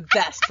 That's the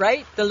best,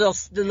 right? The little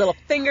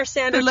finger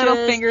sandwiches.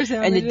 And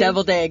sandwiches. the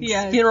deviled eggs.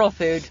 Yes. Funeral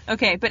food.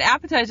 Okay, but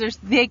appetizers,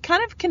 they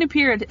kind of can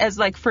appear as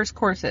like first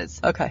courses.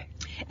 Okay.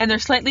 And they're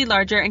slightly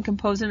larger and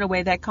composed in a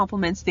way that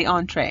complements the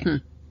entree.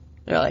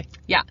 Really?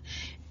 Yeah.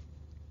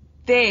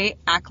 They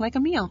act like a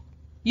meal.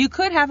 You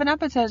could have an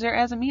appetizer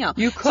as a meal.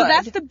 You So could.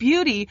 that's the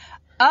beauty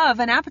of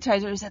an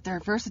appetizer is that they're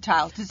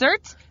versatile.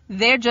 Desserts,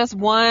 they're just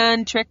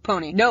one trick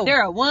pony. No.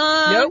 They're a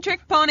one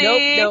trick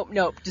pony.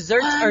 Nope.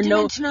 Desserts are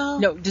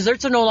One-dimensional.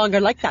 desserts are no longer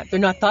like that. They're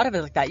not thought of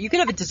it like that. You can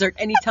have a dessert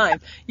anytime.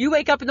 You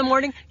wake up in the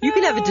morning, you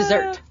can have a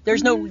dessert.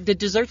 The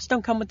desserts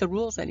don't come with the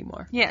rules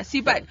anymore. Yeah,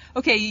 see, but,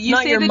 okay, It's you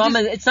not say your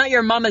the it's not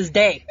your mama's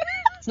day.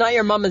 It's not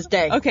your mama's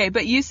day. Okay,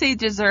 but you say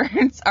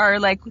desserts are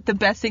like the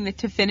best thing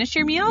to finish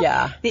your meal?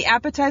 Yeah. The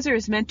appetizer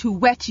is meant to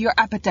whet your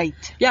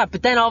appetite. Yeah,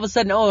 but then all of a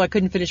sudden, I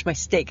couldn't finish my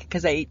steak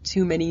because I ate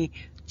too many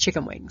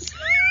chicken wings.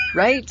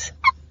 Right?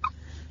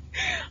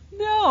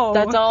 No.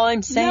 That's all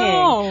I'm saying.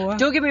 No.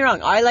 Don't get me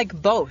wrong. I like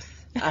both,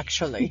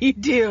 actually. You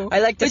do. I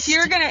like the But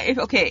you're gonna,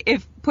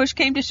 if push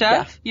came to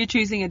shove, Yeah. you're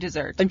choosing a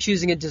dessert. I'm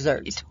choosing a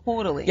dessert.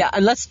 Totally. Yeah,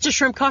 unless it's a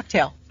shrimp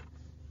cocktail.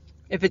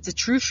 If it's a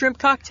true shrimp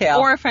cocktail.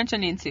 Or a French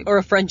onion soup. Or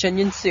a French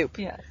onion soup.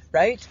 Yes.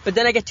 Right? But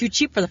then I get too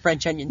cheap for the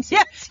French onion soup.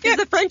 Yes. Because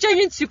the French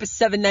onion soup is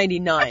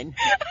 $7.99.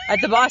 At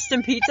the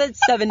Boston Pizza,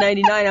 it's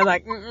 $7.99. I'm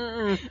like,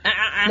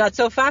 not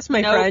so fast, my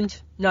Nope.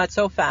 friend. Not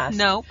so fast.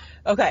 No.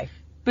 Okay.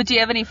 But do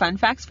you have any fun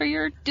facts for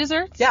your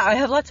desserts? Yeah, I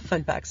have lots of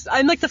fun facts.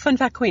 I'm like the fun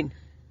fact queen.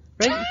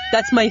 Right?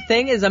 That's my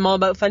thing, is I'm all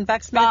about fun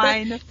facts.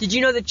 Fine. Did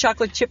you know that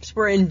chocolate chips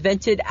were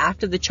invented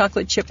after the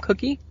chocolate chip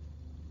cookie?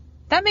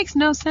 That makes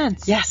no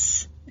sense.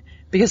 Yes.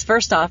 Because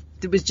first off,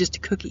 it was just a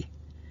cookie.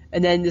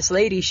 And then this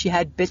lady, she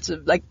had bits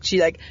of,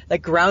 she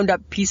ground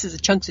up pieces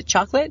of chunks of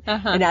chocolate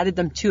and added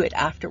them to it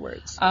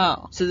afterwards.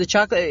 Oh. So the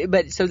chocolate,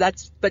 but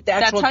the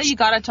actual. That's how you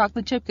got a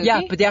chocolate chip cookie?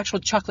 Yeah, but the actual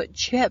chocolate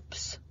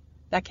chips,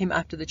 that came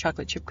after the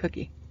chocolate chip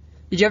cookie.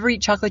 Did you ever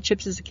eat chocolate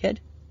chips as a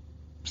kid?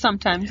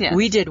 Sometimes, yes.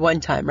 We did one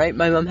time, right?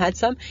 My mom had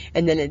some,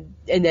 but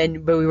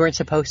we weren't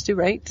supposed to,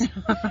 right?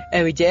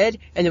 And we did,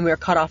 and then we were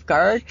caught off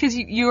guard. Because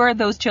you are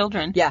those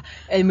children. Yeah,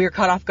 and we were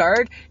caught off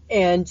guard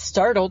and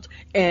startled,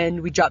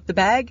 and we dropped the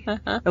bag,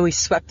 and we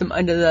swept them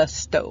under the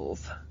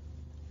stove.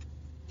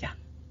 Yeah.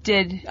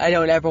 Did I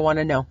don't ever want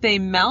to know. they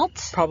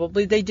melt?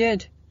 Probably they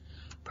did.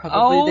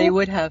 Probably they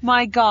would have.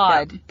 My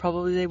God. Yeah,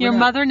 probably they would Your have.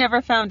 mother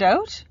never found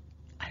out?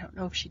 I don't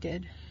know if she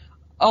did.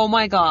 Oh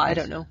my God. I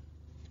don't know.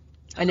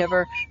 I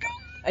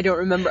don't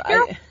remember.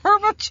 You're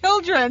horrible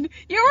children.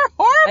 You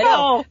were I know.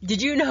 horrible.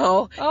 Did you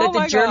know Oh that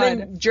my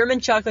the German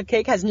chocolate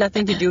cake has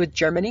nothing to do with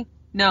Germany?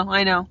 No,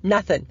 I know.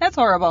 Nothing. That's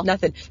horrible.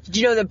 Nothing. Did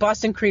you know that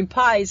Boston cream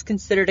pie is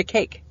considered a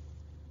cake?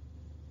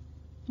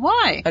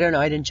 Why? I don't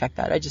know. I didn't check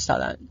that. I just saw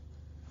that.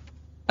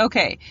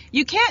 Okay.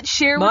 You can't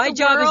share with My the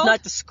job world. is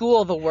not to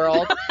school the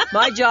world.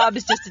 My job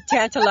is just to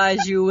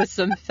tantalize you with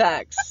some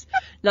facts,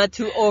 not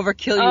to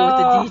overkill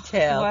you with the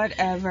detail.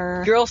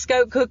 Whatever. Girl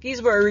Scout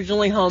cookies were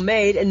originally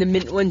homemade, and the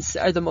mint ones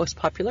are the most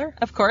popular.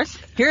 Of course.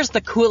 Here's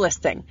the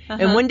coolest thing.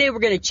 And one day we're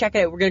going to check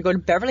it out. We're going to go to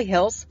Beverly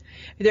Hills.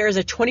 There is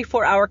a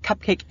 24-hour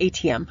cupcake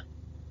ATM.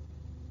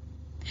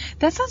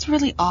 That sounds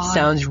really odd.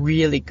 Sounds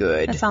really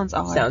good. That sounds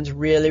odd. Sounds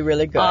really,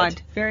 really good.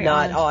 Odd. Very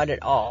Not odd. odd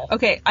at all.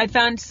 Okay, I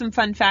found some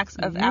fun facts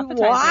of appetizers.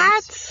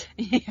 What?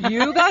 Yeah.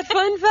 You got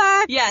fun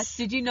facts? Yes.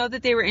 Did you know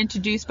that they were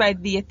introduced by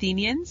the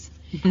Athenians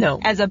No.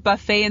 as a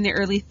buffet in the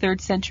early 3rd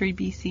century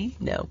BC?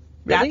 No.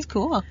 Really? That's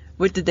cool.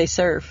 What did they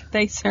serve?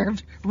 They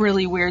served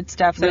really weird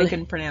stuff that I Really?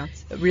 couldn't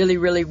pronounce. Really,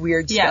 really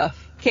weird Yeah.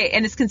 stuff. Okay,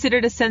 and it's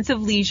considered a sense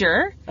of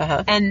leisure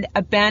and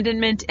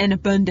abandonment and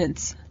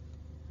abundance.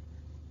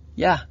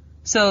 Yeah.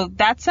 So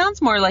that sounds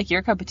more like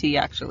your cup of tea,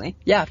 actually.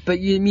 Yeah, but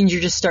it means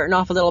you're just starting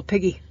off a little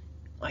piggy.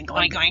 Oink,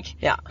 Oink, oink.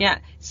 Yeah. Yeah.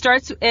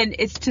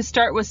 It's to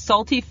start with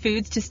salty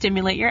foods to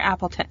stimulate your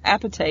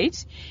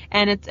appetite,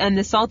 and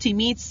the salty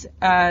meats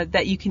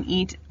that you can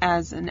eat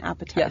as an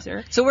appetizer.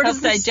 Yeah. So where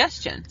does help this-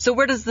 digestion? So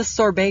where does the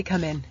sorbet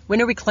come in?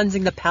 When are we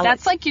cleansing the palate?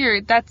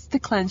 That's to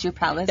cleanse your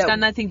palate. It's Yeah. got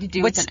nothing to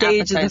do What with an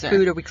stage appetizer. of the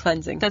food are we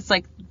cleansing? That's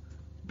like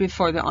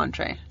before the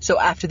entree, So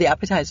after the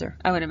appetizer.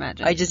 I would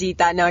imagine. I just eat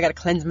that, now I gotta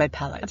cleanse my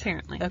palate.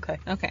 Apparently. Okay.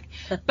 Okay.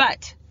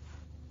 But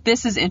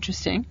this is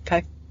interesting.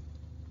 Okay.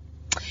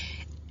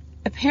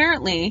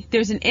 Apparently,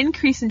 there's an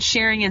increase in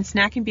sharing and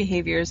snacking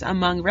behaviors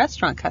among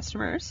restaurant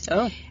customers.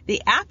 Oh.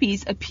 The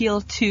appies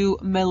appeal to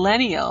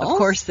millennials. Of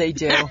course they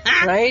do,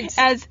 right?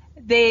 As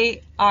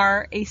they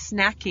are a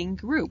snacking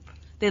group.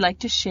 They like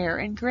to share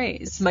and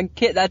graze. My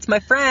kid, that's my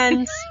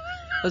friends.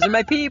 Those are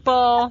my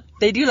people.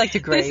 They do like to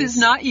graze. This is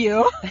not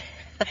you.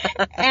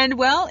 And,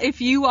 well, if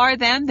you are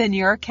them, then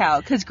you're a cow,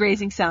 because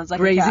grazing sounds like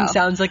a cow. Grazing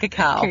sounds like a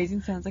cow.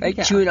 Grazing sounds like Right? a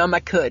cow. Chewing on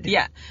my cud.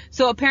 Yeah.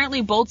 So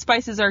apparently bold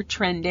spices are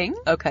trending,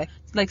 Okay.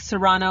 like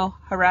serrano,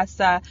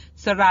 harissa,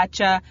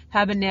 sriracha,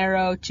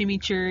 habanero,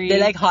 chimichurri. They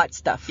like hot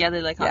stuff. Yeah,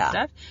 they like hot Yeah.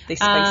 stuff. They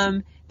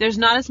spicy. There's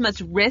not as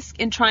much risk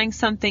in trying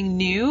something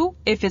new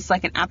if it's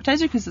like an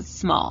appetizer because it's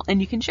small and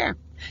you can share.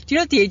 Do you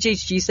know what the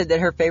HHG said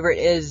that her favorite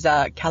is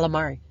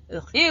calamari?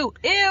 Ugh. Ew,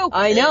 ew.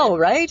 I know,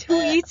 right?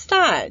 Who eats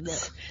that?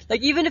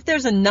 Like, even if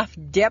there's enough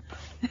dip,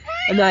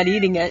 I'm not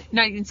eating it.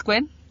 Not eating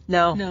squid?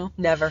 No. No.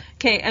 Never.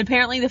 Okay,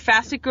 apparently the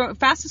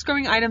fastest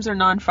growing items are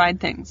non-fried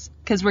things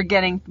because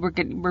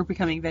we're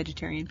becoming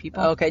vegetarian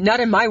people. Okay.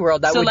 Not in my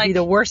world. That So, would be like-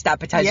 the worst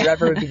appetizer Yeah.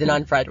 ever, would be the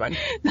non-fried one.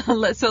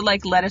 So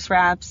like lettuce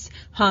wraps,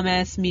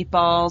 hummus,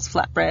 meatballs,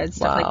 flatbreads,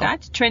 stuff Wow. like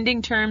that.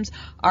 Trending terms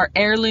are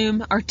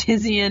heirloom,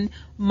 artisan,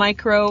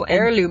 micro, and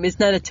Heirloom, isn't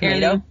that a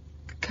tomato? heirloom,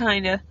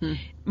 kinda,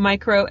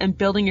 micro, and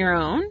building your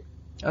own.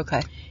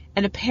 Okay.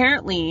 And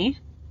apparently,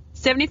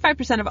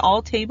 75% of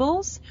all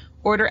tables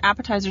order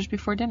appetizers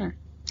before dinner,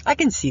 I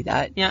can see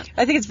that. Yeah.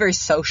 I think it's very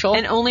social.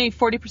 and only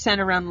 40%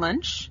 around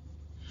lunch.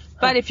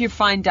 But if you're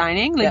fine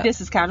dining, like Yeah.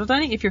 this is casual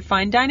dining, if you're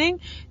fine dining,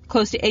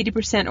 close to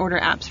 80% order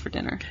apps for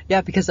dinner.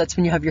 Yeah, because that's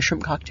when you have your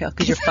shrimp cocktail,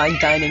 because you're fine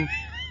dining,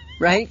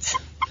 right?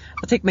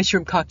 I'll take my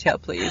shrimp cocktail,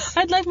 please.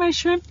 I'd like my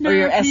shrimp Or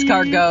your gnocchi.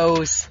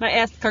 escargots. My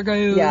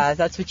escargot. Yeah,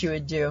 that's what you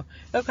would do.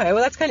 Okay,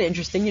 well that's kind of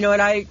interesting. You know what?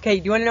 Do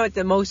you want to know what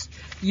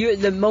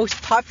the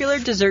most popular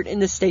dessert in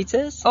the States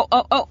is?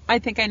 Oh, I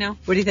think I know.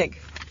 What do you think?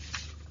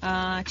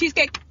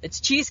 Cheesecake. It's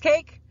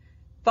cheesecake,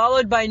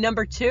 followed by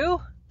number 2,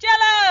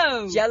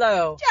 Jello.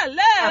 Jello,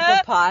 Jello.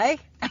 apple pie,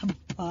 Apple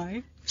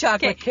pie.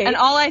 chocolate Okay, cake. and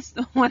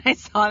when I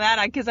saw that,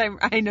 because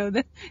I know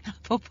the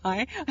apple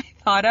pie, I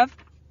thought of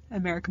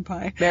American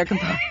Pie. American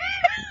pie.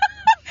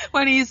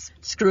 When he's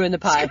Screwing the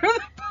pie. screw the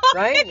pie.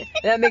 Right?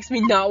 That makes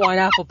me not want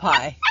apple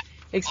pie.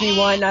 Makes me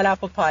want not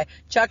apple pie.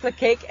 Chocolate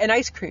cake and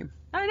ice cream.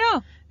 I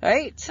know.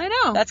 Right? I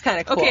know. That's kind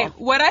of cool. Okay,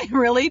 what I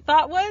really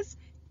thought was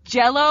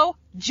Jello.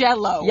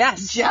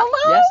 Yes. Jello?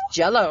 Yes,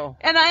 Jello.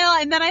 And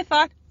then I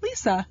thought,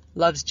 Lisa.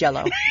 Loves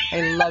Jello.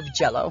 I love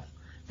Jello.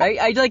 Right?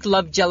 I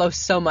love Jello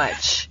so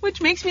much.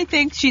 Which makes me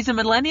think she's a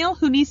millennial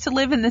who needs to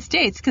live in the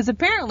States, because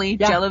apparently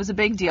Yeah. Jello is a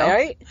big deal.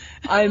 Right?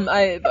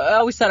 I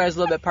always thought I was a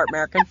little bit part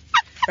American.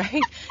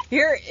 Right?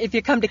 Here, if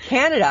you come to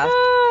Canada,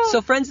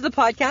 so friends of the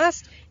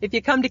podcast, if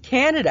you come to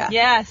Canada,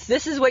 Yes.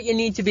 this is what you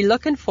need to be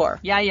looking for.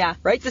 Yeah.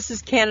 Right? This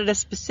is Canada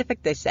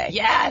specific, they say.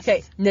 Yes.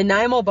 Okay.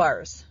 Nanaimo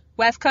bars,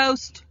 West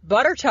Coast.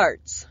 butter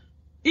tarts,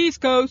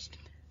 East Coast.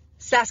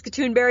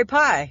 Saskatoon berry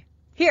pie.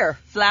 Here,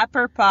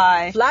 Flapper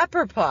pie.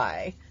 flapper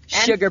pie,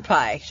 And- sugar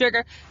pie,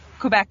 Sugar.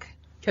 Quebec.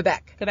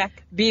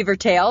 Quebec, beaver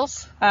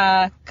tails,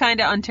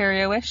 Kinda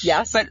Ontario-ish.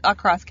 Yes. But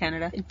across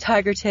Canada. and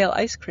tiger tail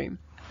ice cream.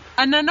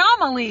 An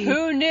anomaly.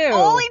 Who knew?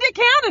 Only to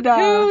Canada.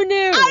 Who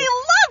knew?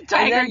 I love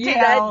Tiger And then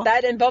Tail.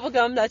 that and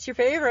bubblegum, that's your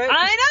favorite.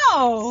 I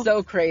know.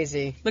 So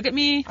crazy. Look at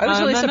me. I was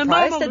really I'm an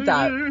surprised at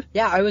anomaly. that.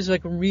 Yeah, I was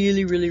like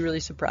really, really, really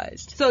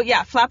surprised. So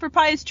yeah, flapper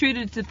pie is true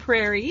to the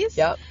prairies.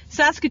 Yep.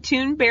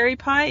 Saskatoon berry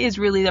pie is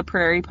really the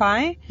prairie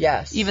pie,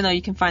 Yes. even though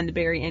you can find the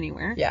berry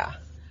anywhere. Yeah.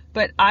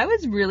 But I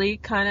was really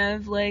kind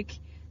of like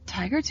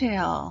Tiger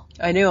Tail.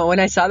 I knew. When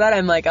I saw that,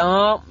 I'm like,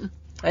 oh,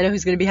 I know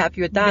who's going to be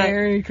happy with that.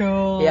 Very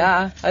cool.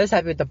 Yeah, I was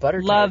happy with the butter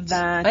tart. Love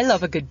that. I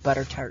love a good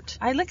butter tart.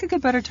 I like a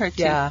good butter tart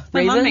too. Yeah.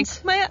 My mom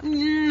Raisins? makes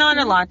not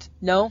a lot.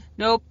 No?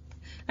 Nope.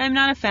 I'm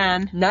not a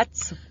fan.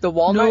 Nuts? The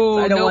walnuts? No,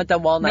 I don't nope. want the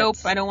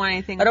walnuts. Nope, I don't want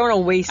anything. I don't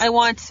want to waste. I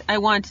want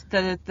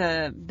the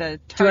Do you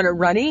tart. want it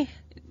runny?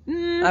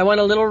 I want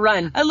a little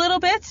run. A little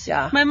bit.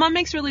 Yeah. My mom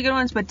makes really good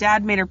ones, but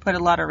Dad made her put a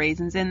lot of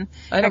raisins in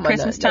I don't at mind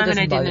Christmas that. That time, and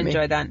I doesn't didn't bother me.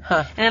 enjoy that.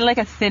 Huh. And I like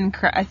a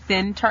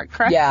thin tart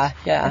crust. Yeah, A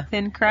yeah.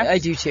 thin crust. I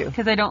do too.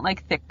 Because I don't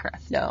like thick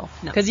crust. No.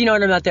 No. Because you know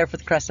what? I'm not there for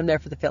the crust. I'm there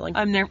for the filling.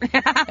 I'm there.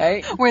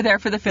 Right? We're there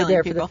for the filling.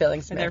 there for the people.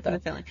 filling, We're there for the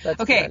Samantha. filling. Let's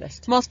be Okay.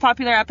 honest. Most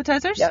popular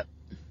appetizers. Yep.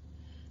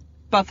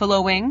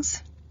 Buffalo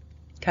wings,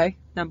 Okay.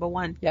 number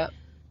 1. Yep.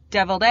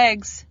 Deviled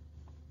eggs.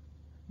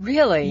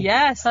 Really?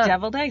 Yes, Huh.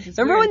 deviled eggs. It's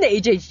Remember weird. when the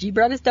HHG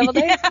brought us deviled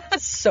eggs?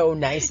 Yes. So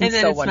nice and, And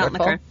then so it smelled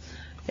wonderful. liquor.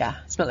 Yeah,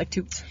 it smelled like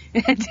toots.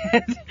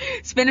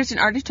 Spinach and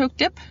artichoke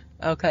dip.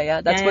 Okay,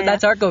 yeah, that's Yeah, what yeah.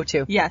 that's our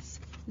go-to. Yes.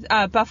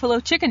 Buffalo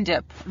chicken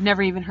dip. I've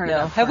never even heard No.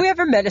 of that. Have we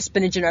ever met a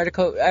spinach and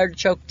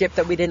artichoke dip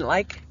that we didn't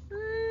like?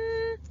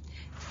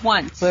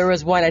 Once. There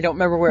was one. I don't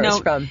remember where it was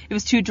from. It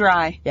was too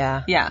dry.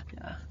 Yeah. Yeah.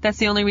 That's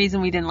the only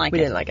reason we didn't like it. We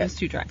didn't like it. It was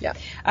too dry.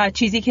 Yeah.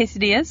 Cheesy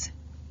quesadillas.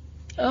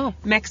 Oh.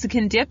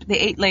 Mexican dip, the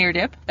 8-layer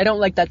dip. I don't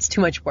like that's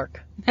too much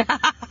work.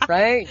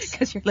 Right?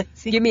 Because you're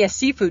lazy. Give me a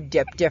seafood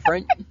dip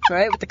different,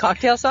 right? With the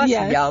cocktail sauce?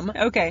 Yes. Yum.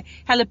 Okay.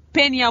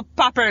 Jalapeno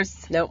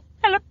poppers. No.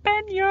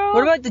 Jalapeno.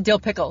 What about the dill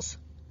pickles?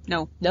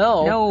 No.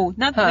 No. No.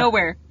 Not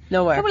nowhere.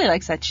 Nowhere. Nobody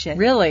likes that shit.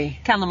 Really?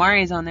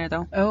 Calamari's on there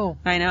though. Oh.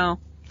 I know.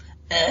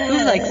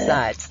 Who likes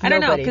that? I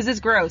don't know Nobody. because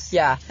it's gross.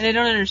 Yeah. And I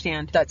don't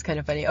understand. That's kind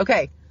of funny.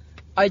 Okay.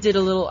 I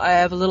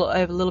have a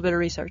little bit of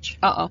research.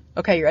 Uh-oh.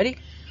 Okay, you ready?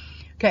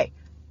 Okay.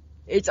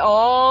 It's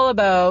all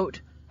about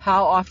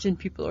how often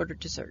people order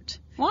dessert.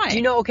 Why? Do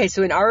you know, okay,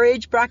 so in our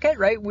age bracket,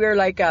 right, we're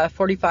like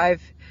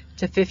 45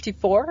 to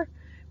 54.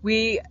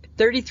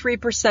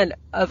 33%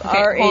 of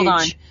our age. Hold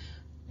on.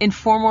 In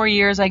 4 more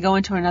years, I go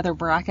into another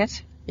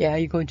bracket. Yeah,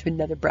 you go into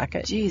another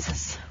bracket.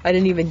 Jesus. I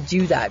didn't even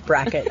do that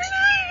bracket.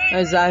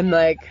 As I'm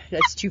like,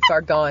 that's too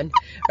far gone,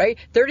 right?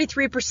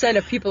 33%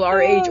 of people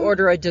our age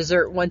order a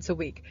dessert once a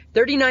week.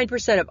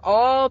 39% of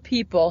all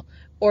people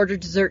order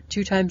dessert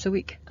 2 times a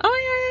week,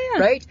 Oh,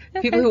 yeah. right?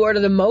 Okay. People who order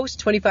the most,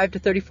 25 to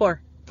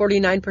 34.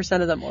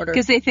 49% of them order.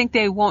 Because they think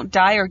they won't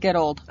die or get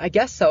old. I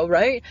guess so,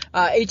 right?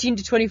 18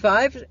 to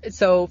 25,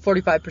 so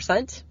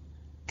 45%.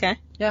 Okay.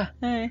 Yeah,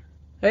 All right.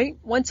 right?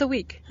 Once a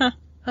week. Huh.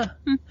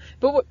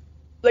 But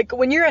like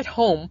when you're at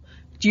home,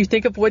 do you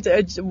think of what's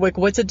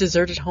a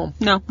dessert at home?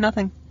 No,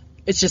 nothing.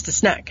 It's just a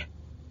snack.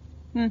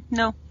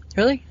 No.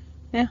 Really?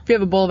 Yeah. If you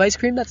have a bowl of ice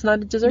cream, that's not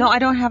a dessert? No, I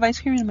don't have ice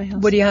cream in my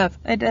house. What do you have?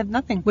 I have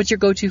nothing. What's your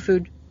go-to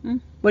food?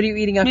 What are you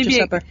eating after Maybe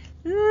supper?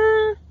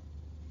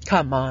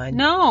 Come on.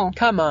 No.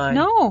 Come on.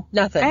 No.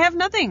 Nothing. I have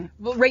nothing.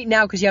 Well, right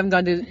now, because you haven't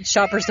gone to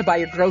Shoppers to buy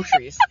your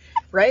groceries,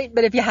 right?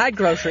 But if you had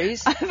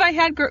groceries, If I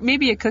had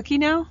maybe a cookie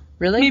now?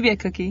 really? Maybe a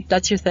cookie.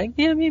 That's your thing?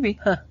 Yeah, maybe.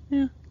 Huh.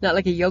 Yeah. Not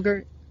like a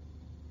yogurt?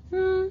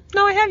 No,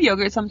 I have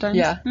yogurt sometimes.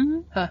 Yeah. Mm-hmm.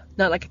 Huh.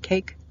 Not like a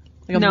cake?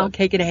 Like a No. mug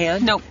cake in a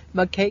hand? Nope.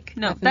 Mug cake?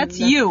 No, Nothing- that's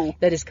nothing- you.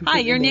 That is Hi,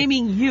 completely you're me.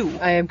 naming you.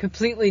 I am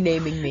completely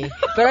naming me.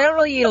 But I don't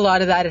really eat a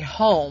lot of that at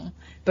home.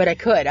 But I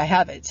could. I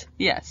have it.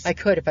 Yes. I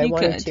could if I You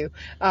wanted could. to.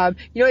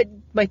 You know what?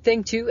 My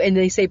thing too, and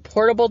they say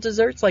portable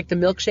desserts like the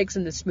milkshakes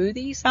and the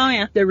smoothies. Oh,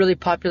 yeah. They're really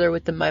popular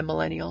with my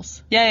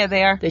millennials. Yeah,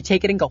 they are. They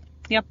take it and go.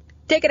 Yep.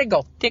 Take it and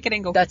go. Take it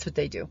and go. That's what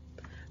they do,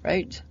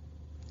 right?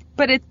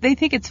 But they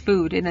think it's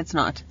food, and it's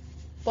not.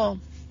 Well,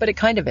 but it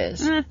kind of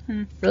is.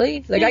 Mm-hmm.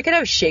 Really? Like I could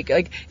have a shake.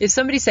 Like if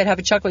somebody said have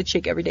a chocolate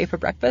shake every day for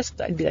breakfast,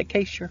 I'd be like,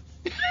 okay, sure,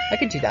 I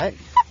could do that.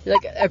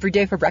 Like every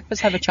day for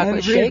breakfast, have a chocolate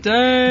Every shake.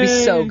 day. It'd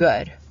be so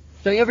good.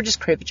 Don't you ever just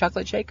crave a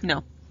chocolate shake?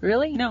 No.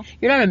 Really? No.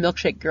 You're not a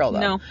milkshake girl,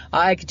 though. No.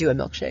 I could do a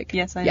milkshake.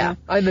 Yes, I Yeah, know.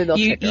 I'm a milkshake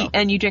You girl. eat,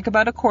 and you drink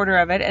about a quarter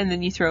of it, and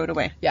then you throw it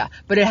away. Yeah,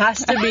 but it has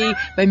to be,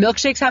 my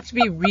milkshakes have to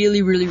be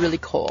really, really, really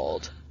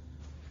cold.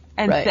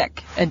 And Right.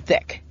 thick. And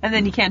thick. And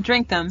then you can't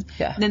drink them.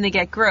 Yeah. And then they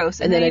get gross,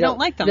 and, then I you don't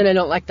like them. Then I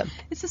don't like them.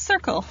 It's a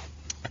circle.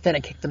 Then I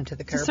kick them to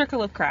the It's a curb.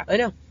 circle of crap. I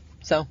know.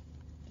 So,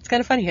 it's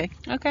kind of funny, hey?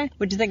 Okay.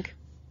 What'd you think?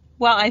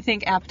 Well, I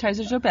think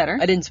appetizers are better.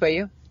 I didn't sway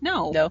you?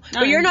 No. No.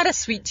 But you're not a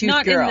sweet tooth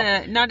not girl.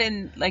 Not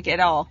in, like, at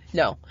all.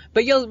 No.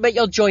 But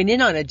you'll join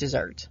in on a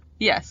dessert.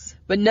 Yes.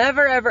 But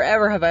never, ever,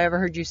 ever have I ever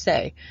heard you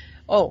say,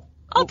 oh,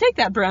 I'll take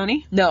that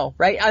brownie. no,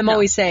 right? I'm No.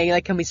 always saying,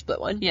 like, can we split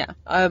one? Yeah.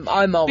 I'm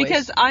always.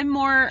 Because I'm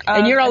more...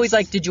 and you're always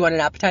like, did you want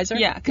an appetizer?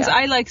 Yeah, because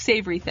I like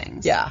savory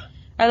things. Yeah.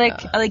 I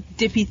like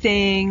dippy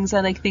things.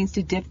 I like things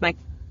to dip my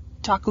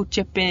taco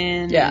chip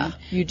in. Yeah, and,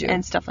 you do.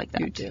 And stuff like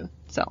that. You do.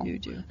 So You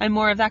do. I'm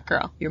more of that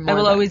girl. You're more I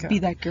will of that always girl. be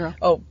that girl.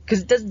 Oh,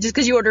 because just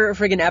because you order a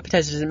friggin'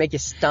 appetizer doesn't make you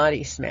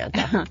snotty,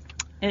 Samantha.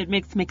 It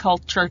makes me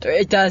cultured.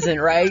 It doesn't,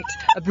 right?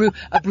 A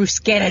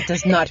bruschetta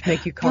does not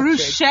make you cultured.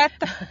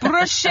 Bruschetta.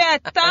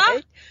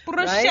 Right?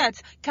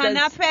 Bruschetta.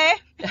 Canapé.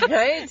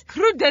 Right?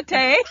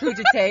 Crudité.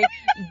 Crudité,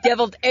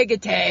 deviled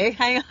eggate,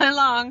 Hang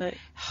along.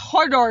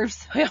 Hors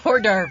d'oeuvres. hors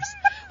d'oeuvres.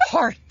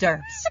 Hors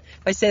d'oeuvres.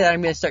 If I say that,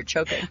 I'm going to start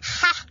choking.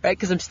 Right?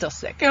 Because I'm still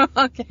sick.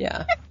 Okay.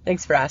 Yeah.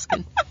 Thanks for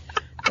asking.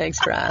 Thanks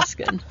for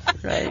asking.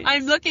 Right?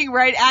 I'm looking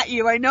right at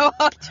you. I know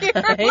how you're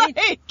Right?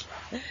 like.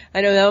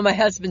 I know now my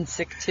husband's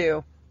sick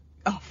too.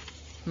 Oh.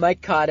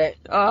 Mike caught it.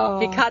 Oh.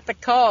 He caught the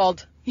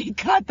cold. He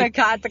caught the He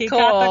cold.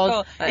 caught the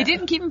cold. It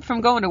didn't keep him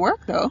from going to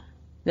work, though.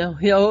 No,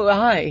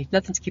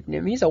 nothing's keeping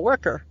him. He's a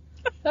worker.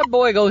 That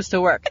boy goes to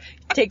work.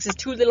 Takes his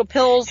 2 little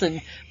pills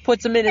and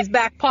puts them in his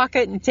back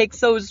pocket and takes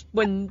those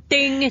when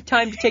ding,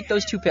 time to take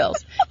those 2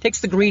 pills.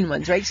 Takes the green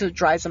ones, right? So it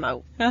dries them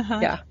out. Uh-huh.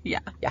 Yeah.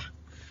 Yeah.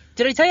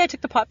 Did I tell you I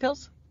took the pot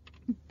pills?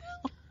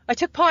 I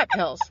took pot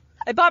pills.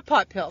 I bought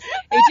pot pills.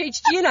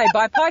 HHG and I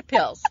bought pot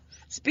pills.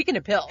 Speaking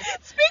of pills.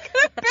 Speaking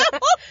of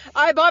pills.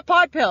 I bought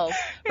pot pills,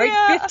 right?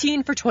 Yeah.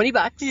 15 for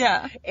 $20.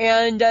 Yeah.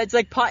 And it's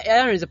like pot, I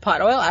don't know, is it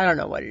pot oil? I don't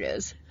know what it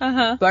is.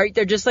 Uh-huh. Right?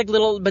 They're just like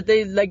little, but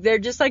they're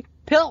just like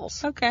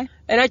pills. Okay.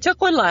 And I took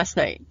one last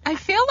night. I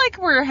feel like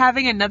we're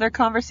having another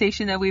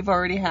conversation that we've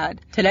already had.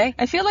 Today?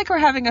 I feel like we're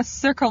having a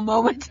circle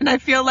moment, and I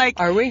feel like...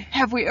 Are we?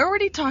 Have we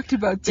already talked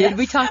about this? Did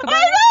we talk about I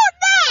it? don't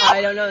know!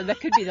 I don't know. That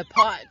could be the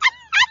pot.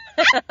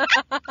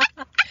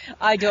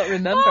 I don't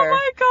remember. Oh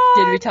my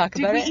god! Did we talk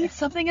about it? Did we eat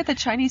something at the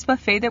Chinese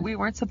buffet that we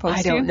weren't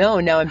supposed to? I don't know.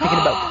 Now I'm thinking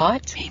about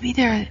pot. Maybe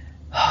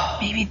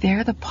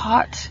they're the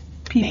pot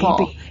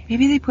people.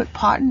 Maybe they put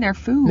pot in their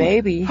food.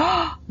 Maybe.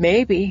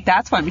 Maybe.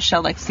 That's why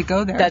Michelle likes to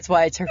go there. That's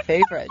why it's her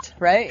favorite,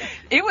 right?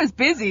 It was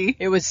busy.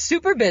 It was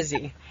super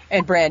busy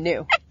and brand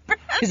new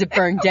because it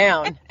burned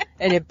down.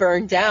 And it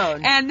burned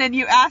down. And then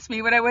you asked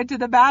me when I went to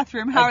the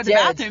bathroom, how are the did.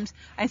 bathrooms?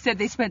 I said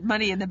they spent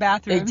money in the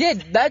bathroom. They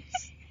did. That's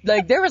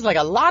like there was like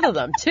a lot of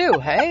them too.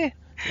 Hey,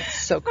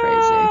 it's so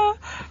crazy.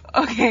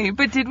 Okay,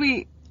 but did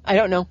we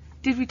don't know.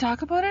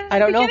 talk about it? I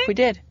don't know if we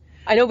did.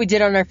 I know we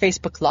did on our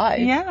Facebook Live.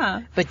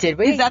 Yeah. But did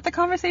we? Is that the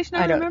conversation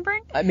I'm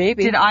remembering?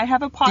 Maybe. Did I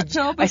have a pot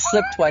pill before? I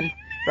slipped one,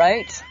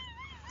 right?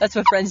 That's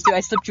what friends do. I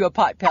slipped you a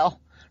pot pill,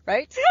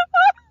 right?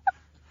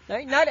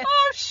 Right?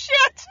 Oh,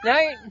 shit.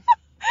 Right?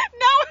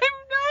 No,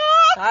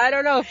 I'm not. I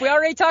don't know. If we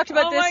already talked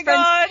about Oh this, my friends,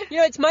 God.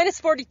 it's minus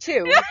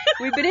 42.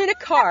 We've been in a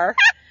car,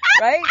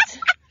 right?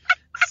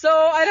 So,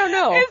 I don't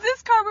know. Is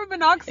this carbon It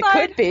monoxide?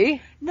 could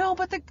be. No,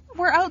 but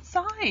we're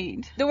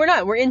outside. No, we're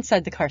not. We're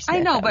inside the car,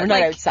 Samantha. I know, but we're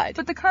not outside.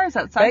 But the car's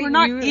outside. Right? We're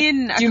not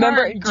in a do you car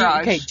remember,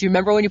 garage. Do you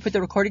remember when you put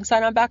the recording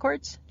sign on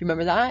backwards? Do you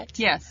remember that?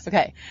 Yes.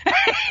 Okay.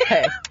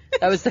 Okay.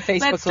 That was the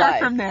Facebook Let's start Live.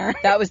 from there.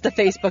 That was the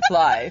Facebook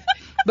Live.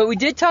 But we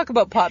did talk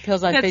about pot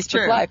pills on That's Facebook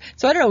true. Live.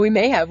 So I don't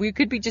know. We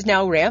could be just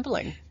now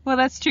rambling. Well,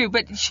 that's true.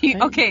 But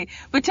okay.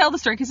 But tell the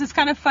story because it's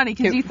kind of funny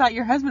because you thought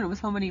your husband was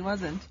home and he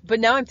wasn't. But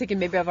now I'm thinking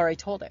maybe I've already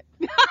told it.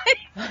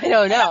 I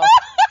don't know.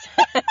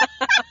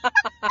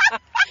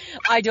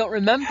 I don't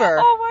remember.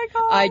 Oh my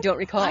god. I don't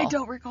recall. I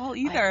don't recall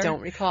either. I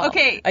don't recall.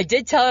 Okay. I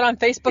did tell it on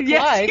Facebook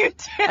Yes, Live. you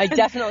did. I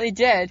definitely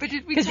did. But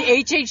did we Because the tell-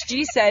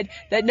 HHG said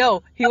that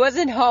no, he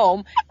wasn't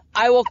home.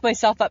 I woke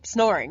myself up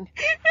snoring.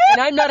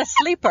 And I'm not a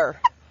sleeper.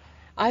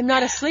 I'm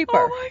not a sleeper.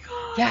 Oh my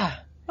god. Yeah.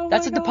 Oh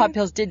That's my what the God. pot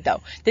pills did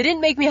though. They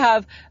didn't make me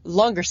have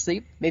longer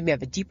sleep, made me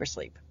have a deeper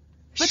sleep.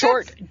 But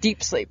Short,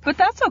 deep sleep. But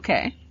that's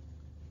okay.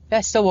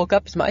 I still woke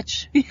up as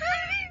much.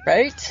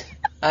 Right?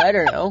 I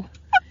don't know.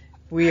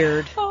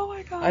 Weird. Oh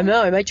my god. I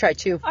know, I might try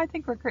two. I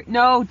think we're great.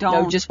 No,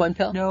 don't. No, just one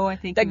pill? No, I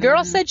think That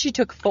girl said she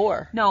took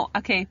 4. No,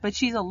 okay, but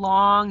she's a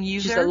long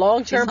user. She's a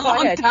long-term She's a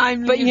long pothead.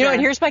 time But you know, user.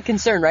 and here's my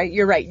concern, right?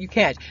 You're right. You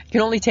can't. You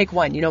can only take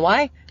one. You know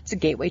why? It's a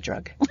gateway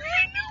drug.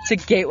 It's a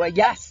gateway.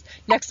 Yes.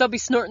 Next, I'll be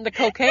snorting the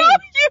cocaine.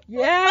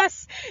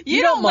 Yes.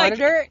 You don't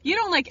monitor it. You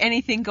don't like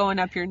anything going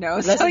up your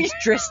nose. That's so like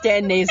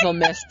Dristan nasal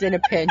mist in a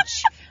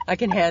pinch. I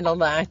can handle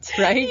that,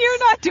 right? you're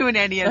not doing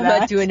any of I'm that.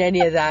 not doing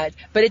any of that.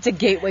 But it's a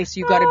gateway, so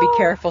you got to be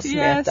careful,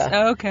 Yes,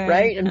 Samantha. okay.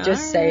 Right? I'm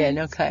just All saying.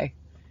 right. Okay.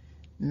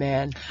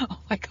 Man, Oh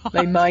my god.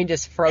 my mind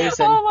is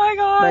frozen. Oh my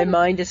god. My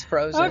mind is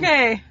frozen.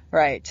 Okay,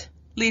 Right.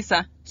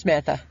 Lisa.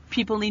 Samantha.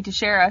 People need to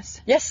share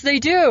us. Yes, they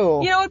do.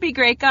 You know, it'd be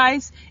great,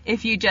 guys,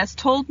 if you just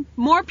told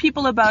more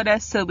people about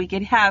us so we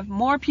could have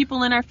more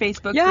people in our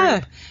Facebook Yeah,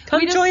 group.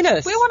 come join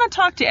us. We want to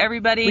talk to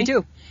everybody. We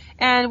do.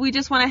 And we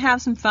just want to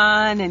have some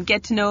fun and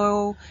get to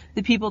know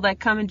the people that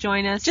come and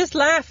join us. Just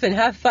laugh and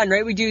have fun,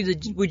 right? We do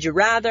the Would You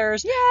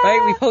Rathers, Yeah.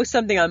 right? We post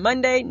something on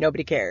Monday,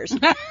 nobody cares.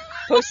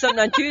 Post something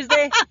on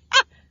Tuesday,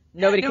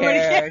 nobody Nobody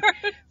cares.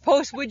 cares.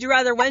 Post Would You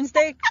Rather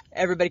Wednesday,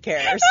 everybody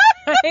cares,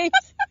 right?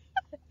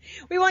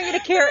 We want you to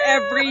care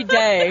every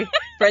day,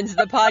 friends of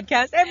the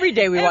podcast. Every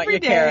day we want Every you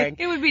day. caring,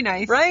 It would be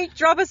nice. right?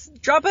 Drop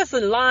us a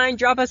line,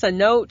 drop us a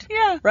note,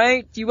 Yeah.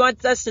 right? Do you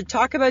want us to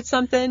talk about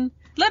something?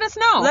 Let us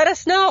know. Let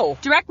us know.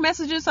 Direct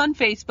messages on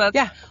Facebook.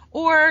 Yeah.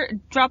 Or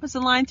drop us a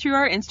line through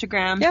our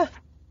Instagram. Yeah.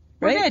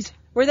 We're Right? good.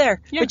 We're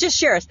there. Yeah. But just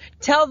share us.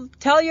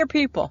 Tell your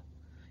people.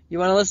 You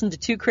want to listen to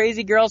two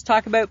crazy girls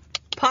talk about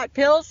pot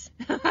pills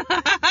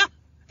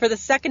for the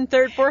second,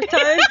 third, fourth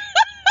time?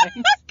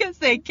 Because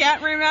they can't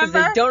 'Cause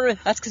remember. they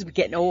don't. That's because we're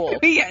getting old.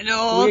 We get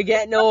no. We're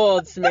getting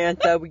old,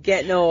 Samantha. We're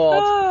getting old.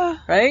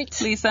 Ah.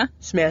 Right? Lisa,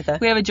 Samantha.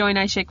 we have a join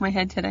I shake my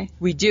head today.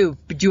 We do.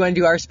 But do you want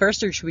to do ours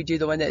first, or should we do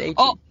the one that HHG?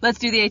 Oh, let's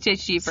do the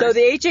HHG first. So the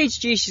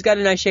HHG, she's got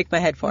a nice shake my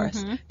head for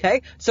us.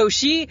 Okay? So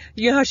you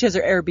know how she has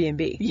her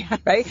Airbnb? Yeah.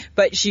 Right?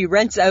 But she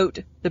rents out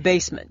the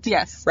basement.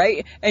 Yes.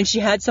 Right? And she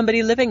had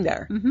somebody living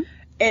there. Mhm.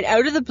 And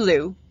out of the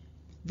blue,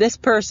 this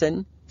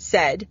person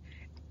said,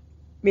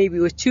 maybe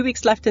with 2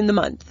 weeks left in the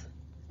month,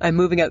 I'm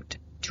moving out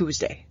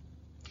Tuesday.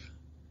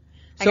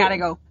 I gotta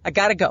go. I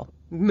gotta go.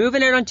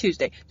 Moving out on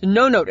Tuesday. So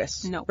no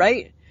notice. No.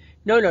 Right?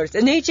 No notice.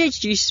 And HHG,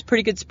 she's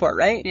pretty good sport,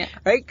 right? Yeah.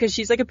 Right? Because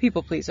she's like a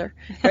people pleaser.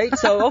 Right?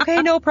 So,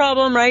 okay, no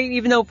problem, right?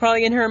 Even though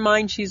probably in her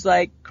mind she's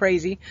like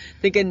crazy.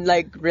 Thinking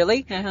like,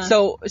 really?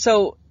 Uh-huh.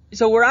 So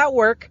we're at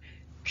work.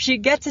 She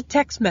gets a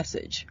text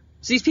message.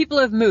 So these people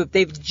have moved.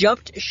 They've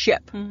jumped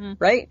ship. Mhm.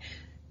 Right?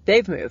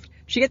 They've moved.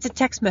 She gets a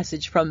text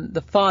message from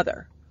the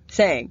father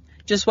saying,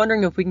 just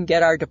wondering if we can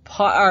get our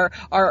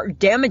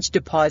damage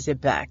deposit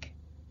back.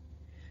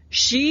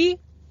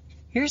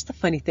 Here's the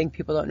funny thing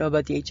people don't know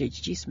about the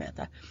HHG,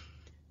 Samantha.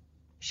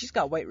 She's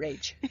got white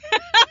rage.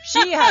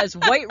 She has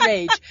white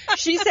rage.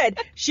 She said,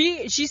 she's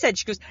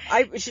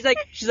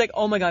like,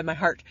 oh my God, my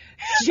heart.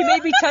 She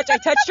made me touch. I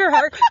touched her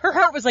heart. Her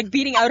heart was like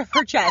beating out of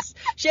her chest.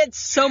 She had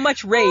so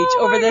much rage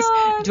over this.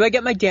 God. Do I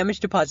get my damage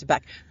deposit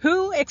back?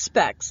 Who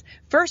expects?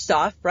 First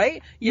off,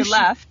 right? You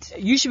left.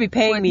 You should be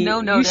paying with me. no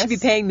You notice. should be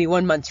paying me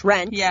 1 month's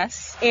rent.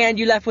 Yes. And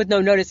you left with no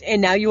notice.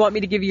 And now you want me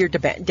to give you your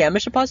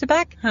damage deposit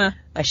back? Huh.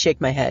 I shake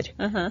my head.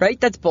 Uh-huh. Right?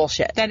 That's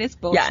bullshit. That is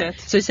bullshit. Yeah.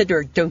 So I said to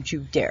her, don't you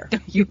dare.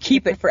 You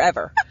keep it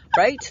forever.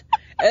 Right?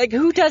 Like,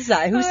 who does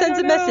that? Who sends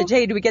a don't know. message?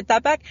 Hey, do we get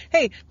that back?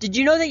 Hey, did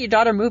you know that your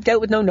daughter moved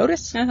out with no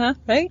notice? Uh-huh.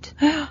 Right?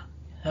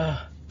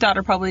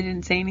 Daughter probably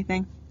didn't say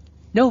anything.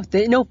 No,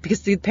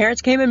 because the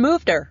parents came and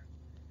moved her.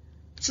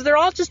 So they're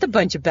all just a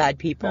bunch of bad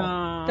people.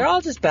 Aw. They're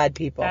all just bad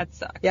people. That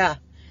sucks. Yeah.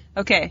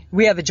 Okay.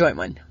 We have a joint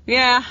one.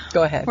 Yeah.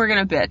 Go ahead. We're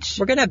gonna bitch.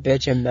 We're gonna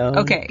bitch him though.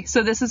 Okay,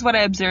 so this is what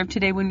I observed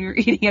today when we were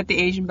eating at the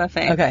Asian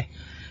buffet. Okay.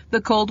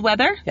 The cold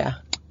weather Yeah.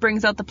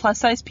 brings out the plus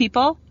size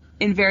people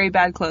in very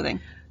bad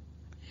clothing.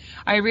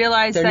 I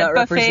realized They're that not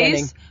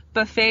representing.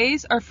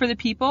 buffets are for the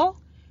people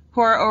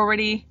who are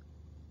already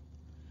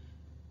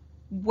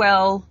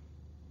well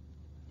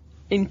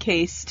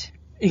encased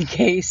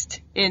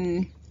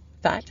in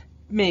Fat.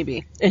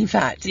 maybe. In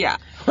fat. Yeah.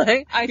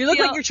 Right? I You look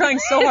feel- like you're trying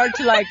so hard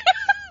to like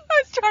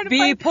I was trying to be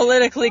find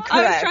politically correct.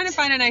 I was trying to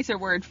find a nicer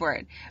word for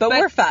it. But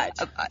we're fat.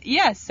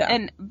 Yes,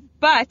 Yeah.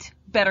 but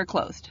better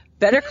clothed.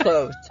 Better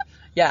clothed.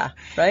 Yeah.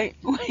 Right?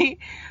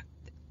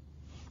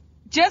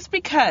 Just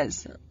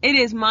because it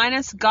is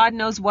minus God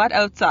knows what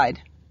outside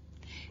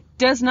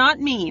does not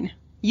mean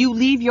you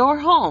leave your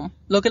home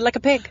Looking like a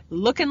pig.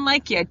 looking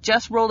like you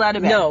just rolled out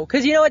of bed. No,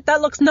 because you know what?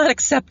 That looks not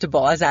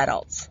acceptable as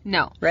adults.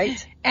 No.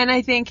 Right? And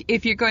I think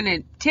if you're going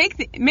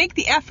to make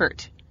the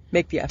effort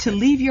Make the effort. to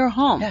leave your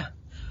home, Yeah.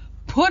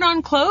 put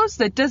on clothes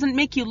that doesn't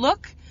make you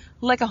look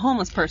like a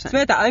homeless person.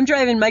 Samantha, I'm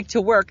driving Mike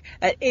to work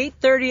at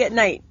 8:30 at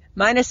night,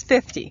 minus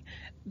 50.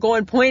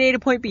 Going point A to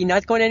point B,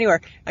 not going anywhere.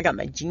 I got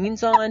my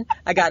jeans on.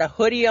 I got a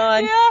hoodie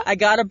on. Yeah. I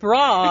got a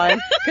bra on.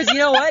 Because you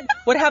know what?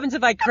 What happens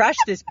if I crash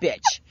this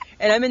bitch?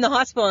 And I'm in the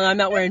hospital and I'm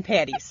not wearing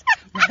panties.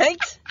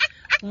 Right?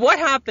 What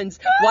happens?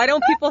 Why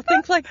don't people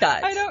think like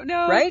that? I don't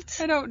know. Right?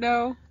 I don't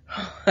know.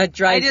 That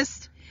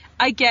drives...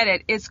 I get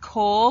it. It's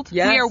cold.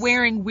 Yes. We are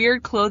wearing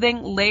weird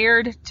clothing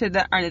layered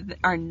to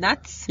our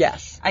nuts.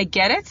 Yes. I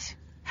get it.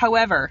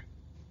 However,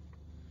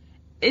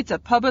 it's a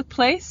public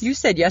place. You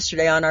said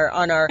yesterday on our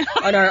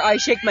I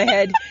shake my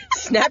head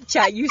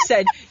Snapchat, you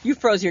said you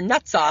froze your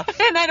nuts off.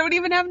 And I don't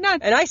even have nuts.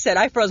 And I said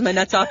I froze my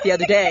nuts off the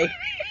other day.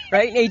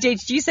 Right? And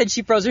HHG said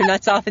she froze her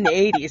nuts off in the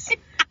 80s.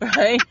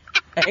 Right?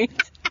 Right?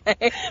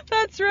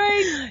 That's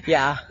right.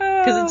 Yeah.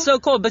 Because it's so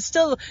cold. But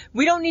still,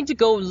 we don't need to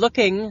go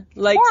looking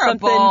like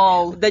Horrible.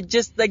 something that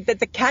just, like, that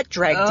the cat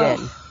dragged Ugh.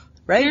 in.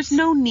 Right? There's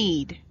no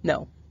need.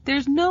 No.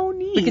 There's no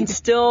need. We can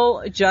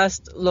still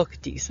just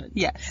look decent.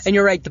 Yes. And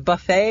you're right, the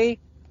buffet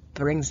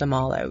brings them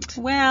all out.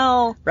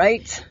 Well,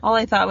 Right? all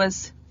I thought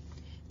was,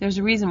 there's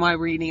a reason why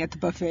we're eating at the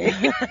buffet.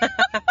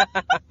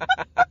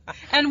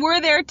 And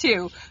we're there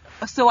too.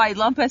 So I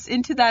lump us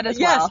into that as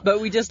Yes, well.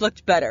 but we just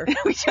looked better.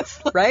 We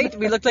just look Right?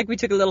 We looked like we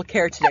took a little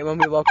care today when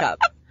we woke up.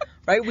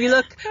 Right? We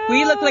look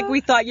like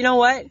we thought, you know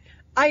what?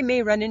 I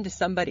may run into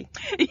somebody.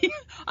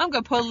 I'm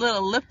going to put a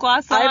little lip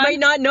gloss on. I might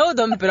not know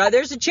them, but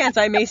there's a chance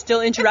I may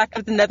still interact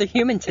with another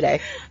human today.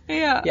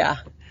 Yeah. Yeah,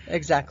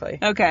 exactly.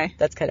 Okay.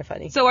 That's kind of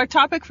funny. So our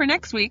topic for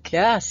next week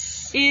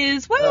Yes.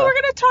 is, well, we're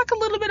going to talk a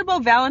little bit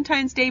about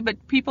Valentine's Day,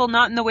 but people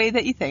not in the way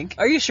that you think.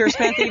 Are you sure,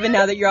 Samantha, even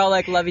now that you're all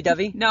like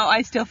lovey-dovey? No,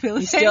 I still feel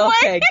the You same still? way.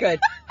 Okay, good.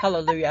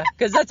 Hallelujah.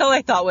 Because that's all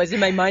I thought was in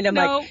my mind. I'm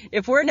No. like,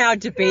 if we're now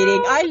debating,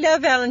 No. I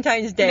love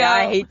Valentine's Day. No.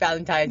 I hate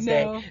Valentine's No.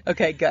 Day.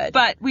 Okay, good.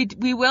 But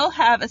we will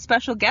have a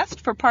special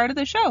guest for part of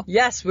the show.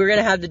 Yes, we're going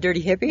to have the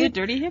Dirty Hippie. The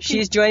Dirty Hippie.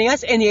 She's joining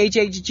us, and the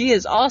HHG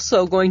is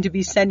also going to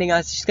be sending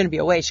us, she's going to be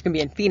away, she's going to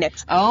be in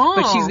Phoenix. Oh.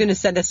 But she's going to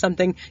send us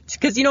something,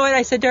 because you know what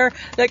I said to her?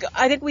 Like,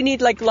 I think we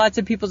need, like, lots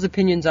of people's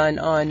opinions on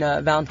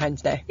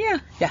Valentine's Day. Yeah.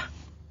 Yeah.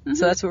 Mm-hmm.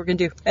 So that's what we're going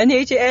to do. And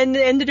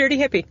the Dirty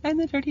Hippie. And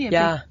the Dirty Hippie.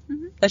 Yeah.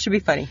 Mm-hmm. That should be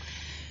funny.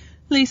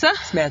 Lisa,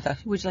 Samantha.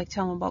 would you like to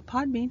tell them about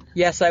Podbean?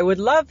 Yes, I would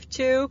love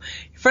to.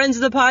 Friends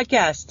of the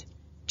podcast,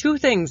 2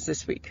 things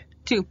this week.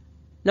 2.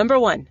 Number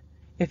 1,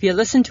 if you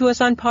listen to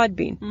us on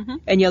Podbean Mhm.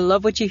 and you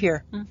love what you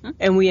hear, Mhm.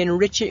 and we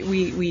enrich it,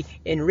 we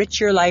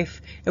enrich your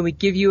life and we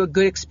give you a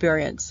good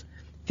experience,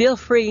 feel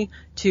free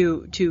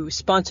to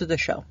sponsor the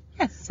show.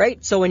 Yes.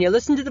 Right? So when you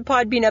listen to the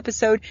Podbean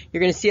episode,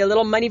 you're going to see a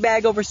little money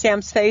bag over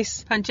Sam's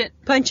face. Punch it.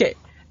 Punch it.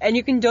 And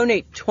you can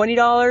donate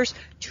 $20,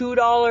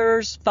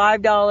 $2,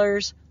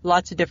 $5,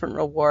 lots of different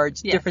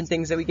rewards, Yes. different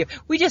things that we give.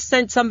 We just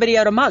sent somebody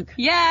out a mug.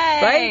 Yay!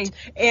 Right?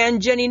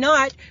 And Jenny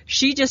Knott,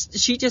 she just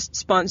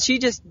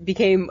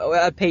became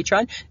a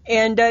patron,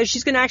 and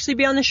she's going to actually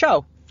be on the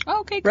show.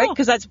 Okay, cool. Right?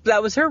 Because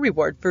that was her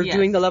reward for Yes.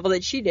 doing the level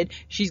that she did.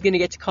 She's going to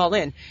get to call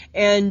in.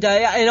 And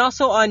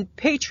also on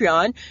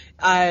Patreon,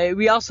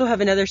 we also have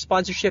another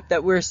sponsorship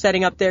that we're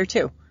setting up there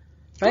too.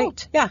 Right? Cool.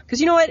 Yeah. Because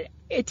you know what?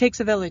 It takes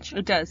a village.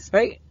 It does.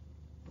 Right?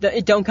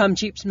 It don't come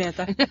cheap,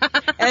 Samantha.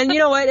 And you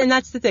know what? And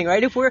that's the thing,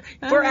 right? If we're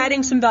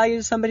adding some value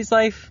to somebody's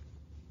life,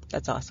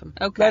 that's awesome.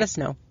 Okay. Let us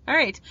know. All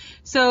right.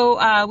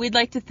 So we'd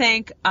like to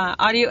thank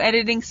Audio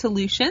Editing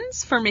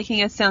Solutions for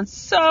making us sound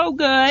so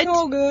good.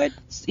 So good.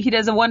 He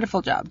does a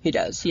wonderful job. He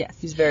does. Yes.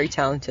 He's very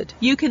talented.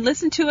 You can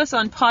listen to us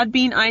on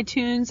Podbean,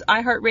 iTunes,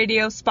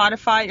 iHeartRadio,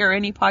 Spotify, or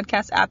any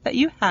podcast app that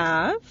you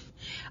have.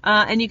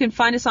 And you can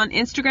find us on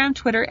Instagram,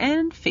 Twitter,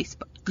 and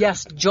Facebook.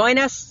 Yes. Join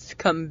us.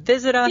 Come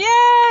visit us.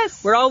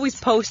 Yes. We're always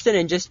posting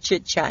and just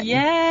chit-chatting.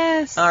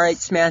 Yes. All right,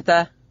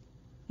 Samantha.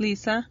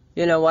 Lisa.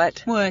 You know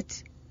what?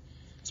 What?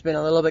 It's been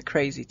a little bit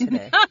crazy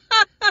today.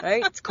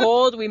 Right? It's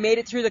cold. We made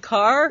it through the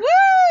car.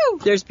 Woo!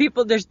 There's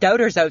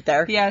doubters out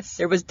there. Yes.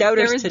 There was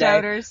doubters today.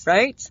 Doubters.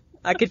 Right?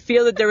 I could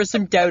feel that there was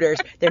some doubters.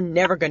 They're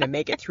never going to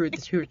make it through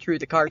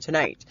the car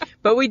tonight.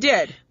 But we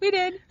did. We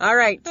did. All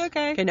right.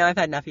 Okay. Okay, now I've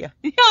had enough of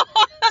you.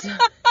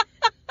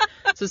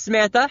 So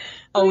Samantha,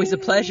 always a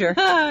pleasure.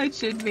 It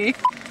should be.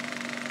 This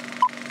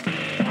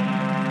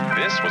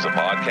was a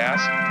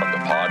podcast from the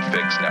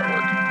Podfix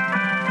Network.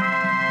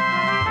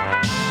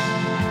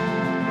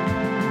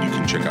 You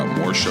can check out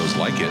more shows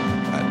like it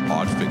at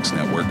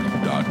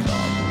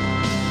podfixnetwork.com.